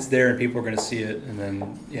 and it's there, and people are going to see it, and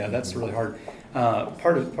then yeah, that's really hard.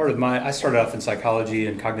 Part of my I started off in psychology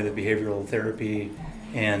and cognitive behavioral therapy,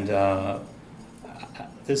 and we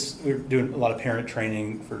were doing a lot of parent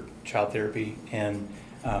training for child therapy, and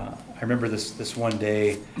I remember this one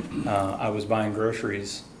day I was buying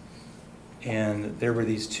groceries, and there were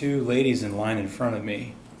these two ladies in line in front of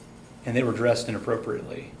me, and they were dressed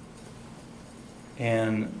inappropriately,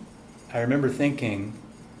 and I remember thinking,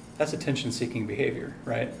 that's attention-seeking behavior,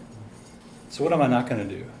 right? So what am I not going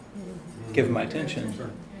to do? Give them my attention.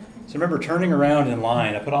 Sure. So I remember turning around in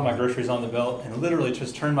line. I put all my groceries on the belt and literally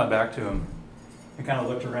just turned my back to them and kind of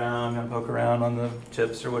looked around and poke around on the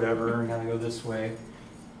chips or whatever and kind of go this way.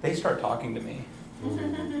 They start talking to me.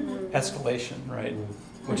 Escalation, right?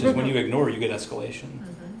 Which is when you ignore, you get escalation.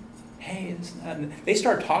 Hey, they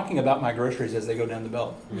start talking about my groceries as they go down the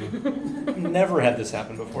belt. Never had this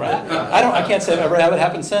happen before. I can't say I've ever had it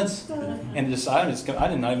happen since. And I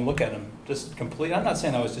didn't even look at them. Just complete. I'm not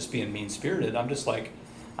saying I was just being mean spirited. I'm just like,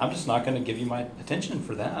 I'm just not going to give you my attention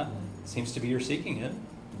for that. It seems to be you're seeking it.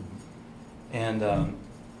 And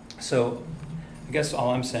so, I guess all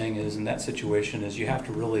I'm saying is, in that situation, is you have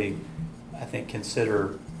to really, I think,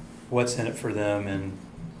 consider what's in it for them and,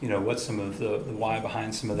 you know, what's some of the why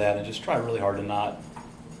behind some of that, and just try really hard to not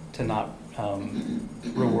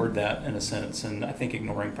reward that in a sense. And I think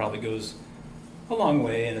ignoring probably goes a long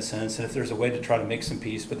way in a sense. And if there's a way to try to make some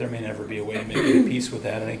peace, but there may never be a way to make any peace with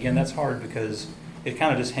that. And again, that's hard because it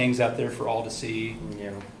kind of just hangs out there for all to see.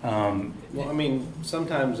 Yeah. Well, I mean,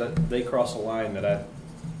 sometimes they cross a line that I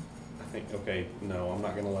think, okay, no, I'm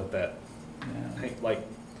not going to let that. Yeah. Like,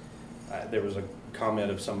 there was a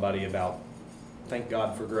comment of somebody about, thank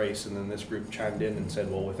God for grace, and then this group chimed in and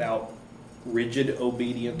said, well, without rigid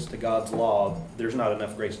obedience to God's law, there's not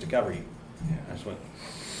enough grace to cover you. I just went,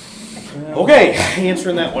 okay,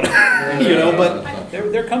 answering that one. You know, but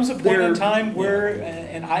There comes a point in time where,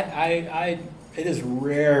 and I it is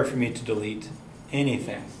rare for me to delete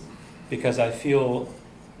anything because I feel,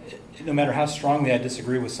 no matter how strongly I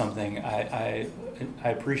disagree with something, I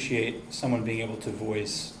appreciate someone being able to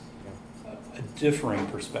voice a differing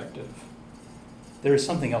perspective. There is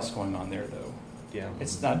something else going on there, though. yeah,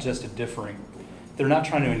 It's not just a differing. They're not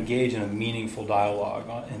trying to engage in a meaningful dialogue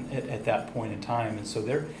at that point in time, and so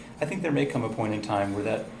I think there may come a point in time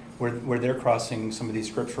where they're crossing some of these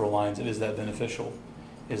scriptural lines. And is that beneficial?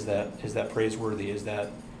 Is that praiseworthy? Is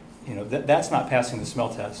that, you know, that's not passing the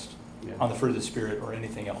smell test yeah. on the fruit of the Spirit or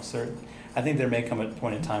anything else. I think there may come a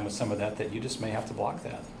point in time with some of that you just may have to block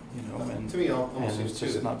that, you know, and To me, it almost and seems it's too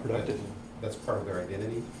just that not productive. that's part of their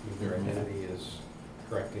identity. Their Mhm. identity is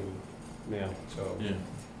correcting, Yeah. so. Yeah.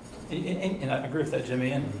 And I agree with that,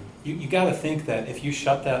 Jimmy. And you got to think that if you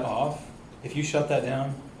shut that off, if you shut that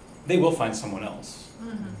down, they will find someone else.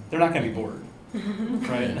 They're not going to be bored,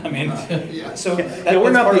 right? I mean, Yeah. so Yeah,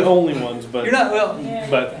 we're not the only ones, but You're not well,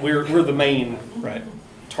 but we're the main right?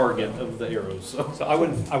 target of the arrows. So So I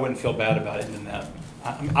wouldn't feel bad about it in that.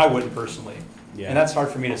 I wouldn't personally, yeah, and that's hard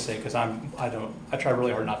for me to say because I try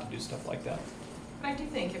really hard not to do stuff like that. But I do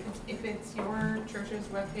think if it's your church's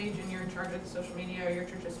webpage and you're in charge of the social media or your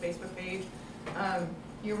church's Facebook page,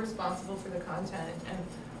 you're responsible for the content.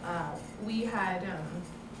 And we had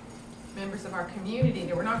members of our community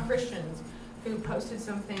that were not Christians who posted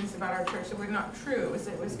some things about our church that were not true.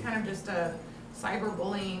 It was kind of just a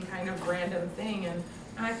cyberbullying kind of random thing. And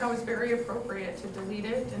I thought it was very appropriate to delete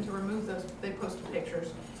it and to remove those. They posted pictures.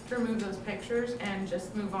 To remove those pictures and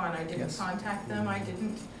just move on. I didn't Yes. contact them. I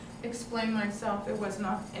didn't explain myself. It was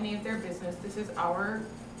not any of their business. This is our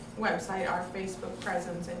website, our Facebook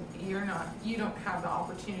presence, and you don't have the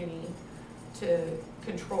opportunity to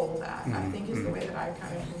control that. I think is the way that I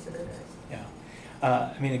kind of considered it. Yeah.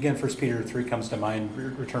 I mean, again, 1 Peter 3 comes to mind,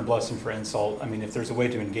 return blessing for insult. I mean, if there's a way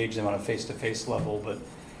to engage them on a face-to-face level, but,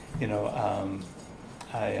 you know,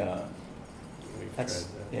 that's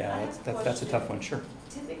a tough one, sure.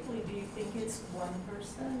 Typically, do you think it's one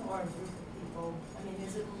person or a group of people? I mean,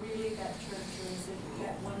 is it really that church or is it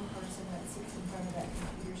that one person that sits in front of that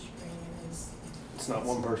computer screen and is? it's not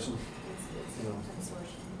one person. It's No. a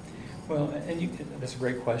consortium. Well, and that's a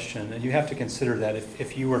great question, and you have to consider that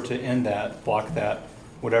if you were to end that, block that,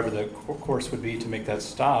 whatever the course would be to make that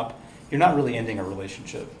stop, you're not really ending a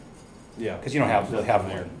relationship, Yeah, because you don't really have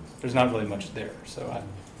there. one. There's not really much there, so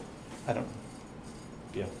I don't,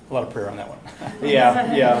 Yeah, a lot of prayer on that one.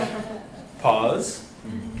 yeah. Pause,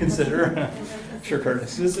 consider. Sure,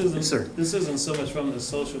 Curtis. This isn't, Yes, sir. this isn't so much from the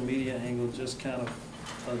social media angle, just kind of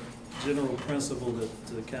a general principle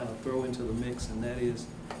to kind of throw into the mix, and that is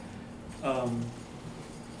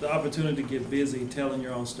the opportunity to get busy telling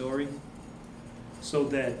your own story, so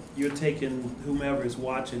that you're taking whomever is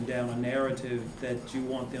watching down a narrative that you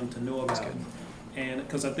want them to know about. And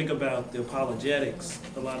because I think about the apologetics,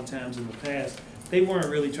 a lot of times in the past, they weren't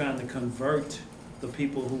really trying to convert the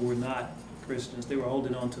people who were not Christians. They were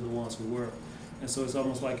holding on to the ones who were. And so it's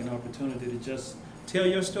almost like an opportunity to just tell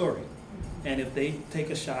your story. And if they take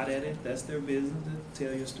a shot at it, that's their business, to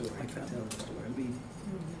tell your story. Tell your story and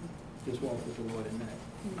just walk with the Lord in that.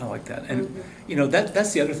 I like that. And, you know,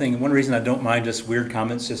 that's the other thing. One reason I don't mind just weird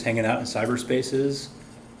comments just hanging out in cyberspace is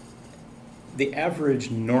the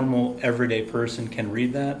average, normal, everyday person can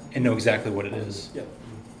read that and know exactly what it is. Yeah.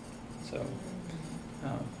 So,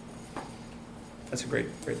 that's a great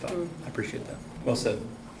thought. I appreciate that. Well said.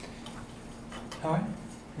 All right.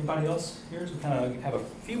 Anybody else here? So we kind of have a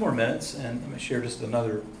few more minutes, and I'm going to share just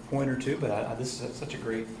another point or two, but this is such a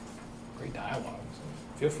great dialogue.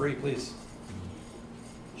 So feel free, please.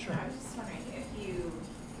 Sure. I was just wondering if you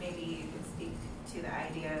maybe could speak to the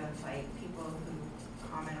idea of like people who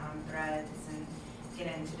comment on threads and get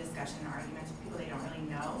into discussion and arguments with people they don't really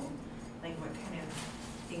know, like what kind of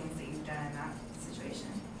things that you've done in that situation.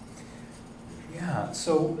 Yeah,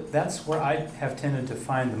 so that's where I have tended to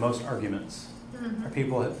find the most arguments, are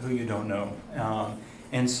people who you don't know.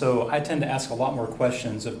 And so I tend to ask a lot more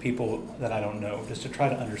questions of people that I don't know, just to try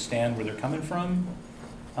to understand where they're coming from,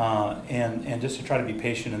 and just to try to be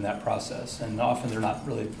patient in that process. And often they're not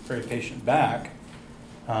really very patient back,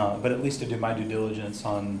 but at least to do my due diligence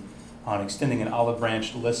on extending an olive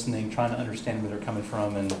branch, listening, trying to understand where they're coming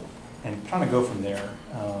from, and trying to go from there.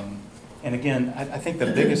 And again, I think the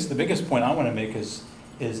biggest point I want to make is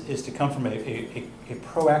to come from a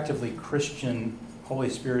proactively Christian, Holy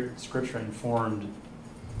Spirit, Scripture informed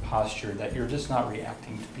posture, that you're just not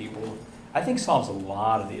reacting to people. I think solves a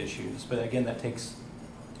lot of the issues, but again, that takes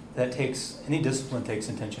any discipline takes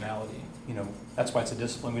intentionality. You know, that's why it's a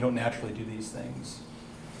discipline. We don't naturally do these things.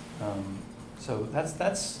 So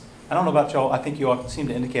that's. I don't know about y'all. I think you all seemed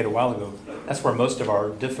to indicate a while ago, that's where most of our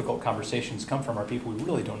difficult conversations come from, are people we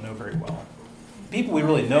really don't know very well. People we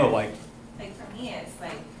really know, like for me, it's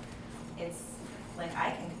like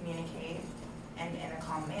I can communicate and in a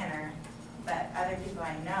calm manner, but other people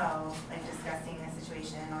I know, like discussing a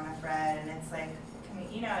situation on a thread, and it's like,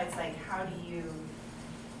 it's like, how do you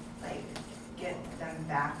like get them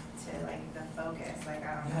back to like the focus? Like,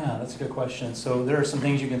 I don't know. Yeah, that's a good question. So there are some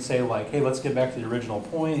things you can say, like, hey, let's get back to the original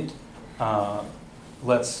point.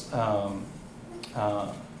 Let's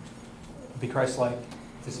be Christ-like.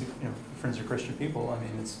 Friends are Christian people. I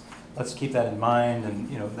mean, let's keep that in mind,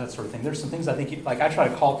 and that sort of thing. There's some things I think, I try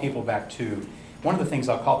to call people back to. One of the things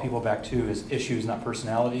I'll call people back to is issues, not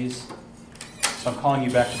personalities. So I'm calling you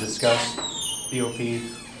back to discuss BOP,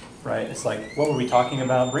 right? It's like, what were we talking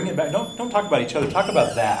about? Bring it back. Don't talk about each other. Talk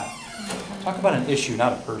about that. Talk about an issue,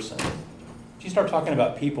 not a person. If you start talking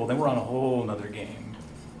about people, then we're on a whole nother game.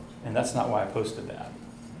 And that's not why I posted that.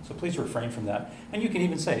 So please refrain from that. And you can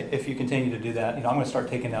even say, if you continue to do that, I'm going to start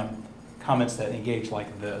taking down comments that engage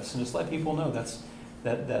like this, and just let people know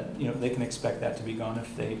that they can expect that to be gone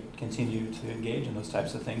if they continue to engage in those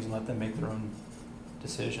types of things, and let them make their own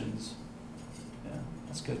decisions. Yeah,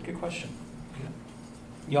 that's good. Good question. Yeah.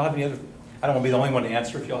 Y'all have any other? I don't want to be the only one to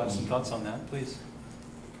answer. If y'all have some thoughts on that, please.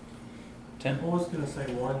 Tim? I was going to say,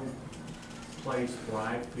 one place where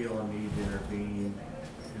I feel I need to intervene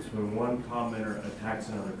is when one commenter attacks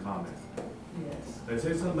another comment. Yes. They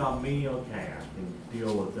say something about me, okay, I can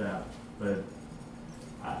deal with that. But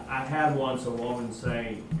I had once a woman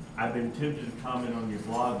say, I've been tempted to comment on your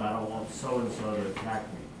blog, but I don't want so-and-so to attack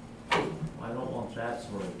me. Well, I don't want that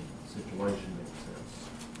sort of situation to exist.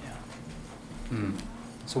 Yeah.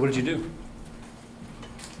 So what did you do?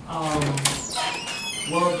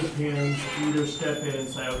 Well, it depends. Either step in and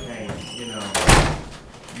say, okay,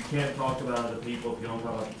 you can't talk about other people. If you don't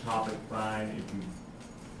talk about the topic, fine. If you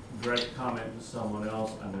direct comment to someone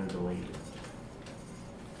else, I'm going to delete it.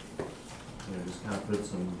 Just kind of put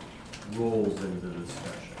some rules into the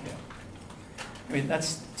discussion. Yeah. I mean,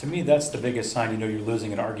 to me, that's the biggest sign you're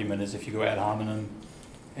losing an argument, is if you go ad hominem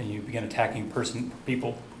and you begin attacking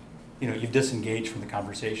people. You've disengaged from the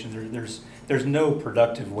conversation. There's no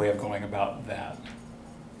productive way of going about that.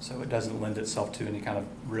 So it doesn't lend itself to any kind of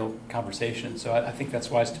real conversation. So I think that's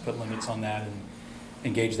wise to put limits on that and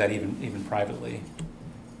engage that even privately.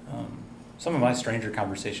 Some of my stranger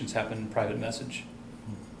conversations happen in private message,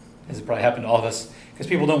 as it probably happened to all of us, because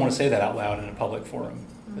people don't want to say that out loud in a public forum.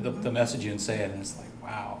 Mm-hmm. They'll message you and say it, and it's like,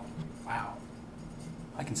 wow,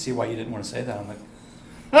 I can see why you didn't want to say that. I'm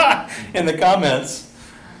like, in the comments.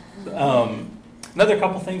 Another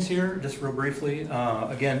couple things here, just real briefly.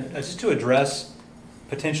 Again, just to address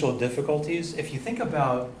potential difficulties. If you think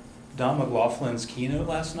about Don McLaughlin's keynote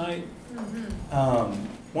last night,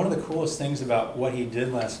 one of the coolest things about what he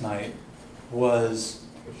did last night was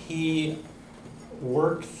he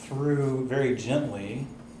worked through very gently,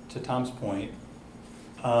 to Tom's point,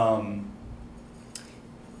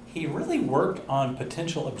 he really worked on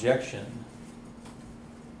potential objection,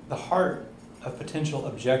 the heart of potential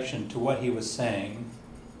objection to what he was saying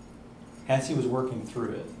as he was working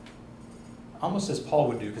through it. Almost as Paul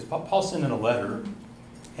would do, because Paul sent in a letter,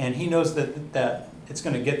 and he knows that it's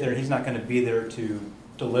going to get there, and he's not going to be there to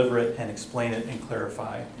deliver it and explain it and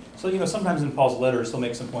clarify. So, sometimes in Paul's letters, he'll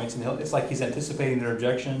make some points, and it's like he's anticipating their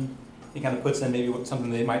objection. He kind of puts in maybe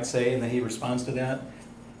something they might say, and then he responds to that.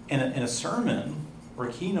 In a sermon or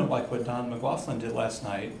a keynote like what Don McLaughlin did last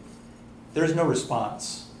night, there's no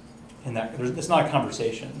response in that. It's not a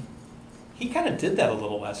conversation. He kind of did that a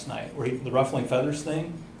little last night, where the ruffling feathers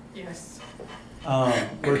thing. Yes.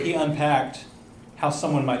 Where he unpacked how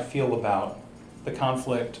someone might feel about the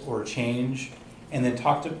conflict or change, and then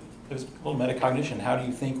there's a little metacognition. How do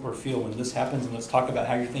you think or feel when this happens? And let's talk about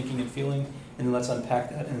how you're thinking and feeling, and then let's unpack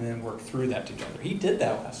that and then work through that together. He did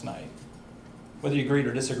that last night. Whether you agreed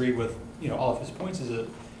or disagreed with all of his points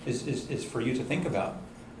is for you to think about.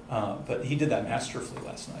 But he did that masterfully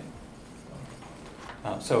last night.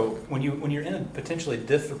 So when you're in a potentially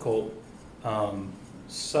difficult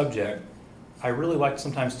subject, I really like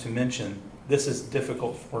sometimes to mention, this is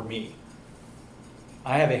difficult for me.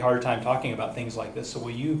 I have a hard time talking about things like this, so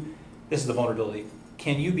this is the vulnerability.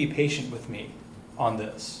 Can you be patient with me on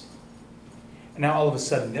this? And now all of a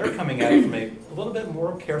sudden, they're coming at it from a little bit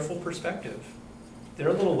more careful perspective. They're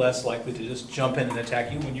a little less likely to just jump in and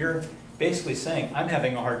attack you when you're basically saying, I'm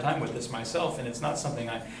having a hard time with this myself, and it's not something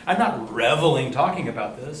I'm not reveling talking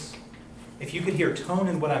about this. If you could hear tone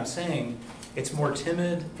in what I'm saying, it's more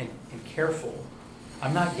timid and careful.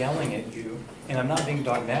 I'm not yelling at you, and I'm not being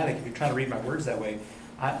dogmatic if you're trying to read my words that way.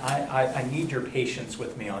 I need your patience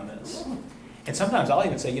with me on this. And sometimes I'll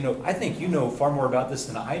even say, I think you know far more about this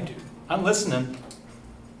than I do. I'm listening.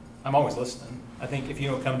 I'm always listening. I think if you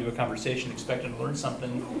don't come to a conversation expecting to learn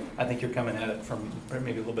something, I think you're coming at it from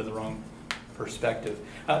maybe a little bit of the wrong perspective.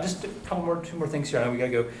 Just two more things here. I know we got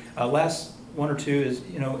to go. Last one or two is,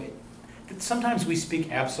 sometimes we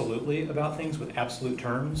speak absolutely about things with absolute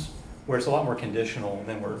terms, where it's a lot more conditional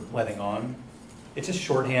than we're letting on. It's just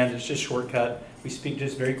shorthand, it's just shortcut. We speak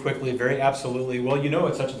just very quickly, very absolutely. Well,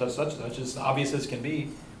 it's such and such, such and such, as obvious as can be.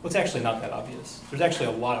 Well, it's actually not that obvious. There's actually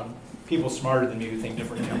a lot of people smarter than me who think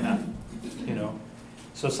differently on that.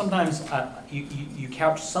 So sometimes you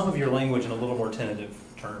couch some of your language in a little more tentative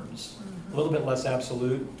terms, a little bit less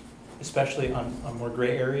absolute, especially on more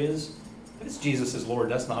gray areas. If it's Jesus is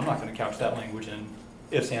Lord, I'm not going to couch that language in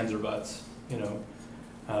ifs, ands, or buts,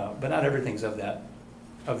 but not everything's of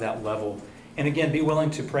that level. And again, be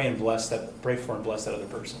willing to pray for and bless that other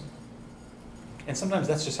person. And sometimes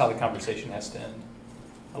that's just how the conversation has to end.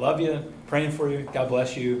 I love you, praying for you, God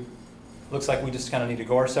bless you. Looks like we just kind of need to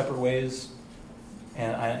go our separate ways.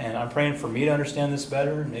 And I'm praying for me to understand this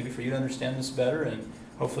better, and maybe for you to understand this better, and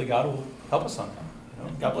hopefully God will help us on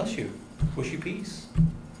that. God bless you. Wish you peace.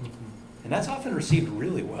 And that's often received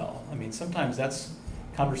really well. I mean, sometimes that's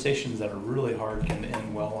conversations that are really hard can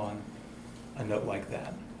end well on a note like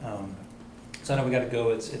that. So I know we got to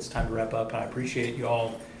go. It's time to wrap up, and I appreciate you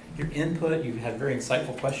all, your input. You've had very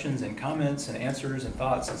insightful questions and comments and answers and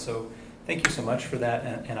thoughts, and so thank you so much for that.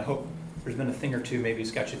 And I hope there's been a thing or two maybe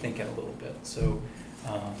it's got you thinking a little bit. So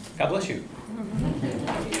God bless you.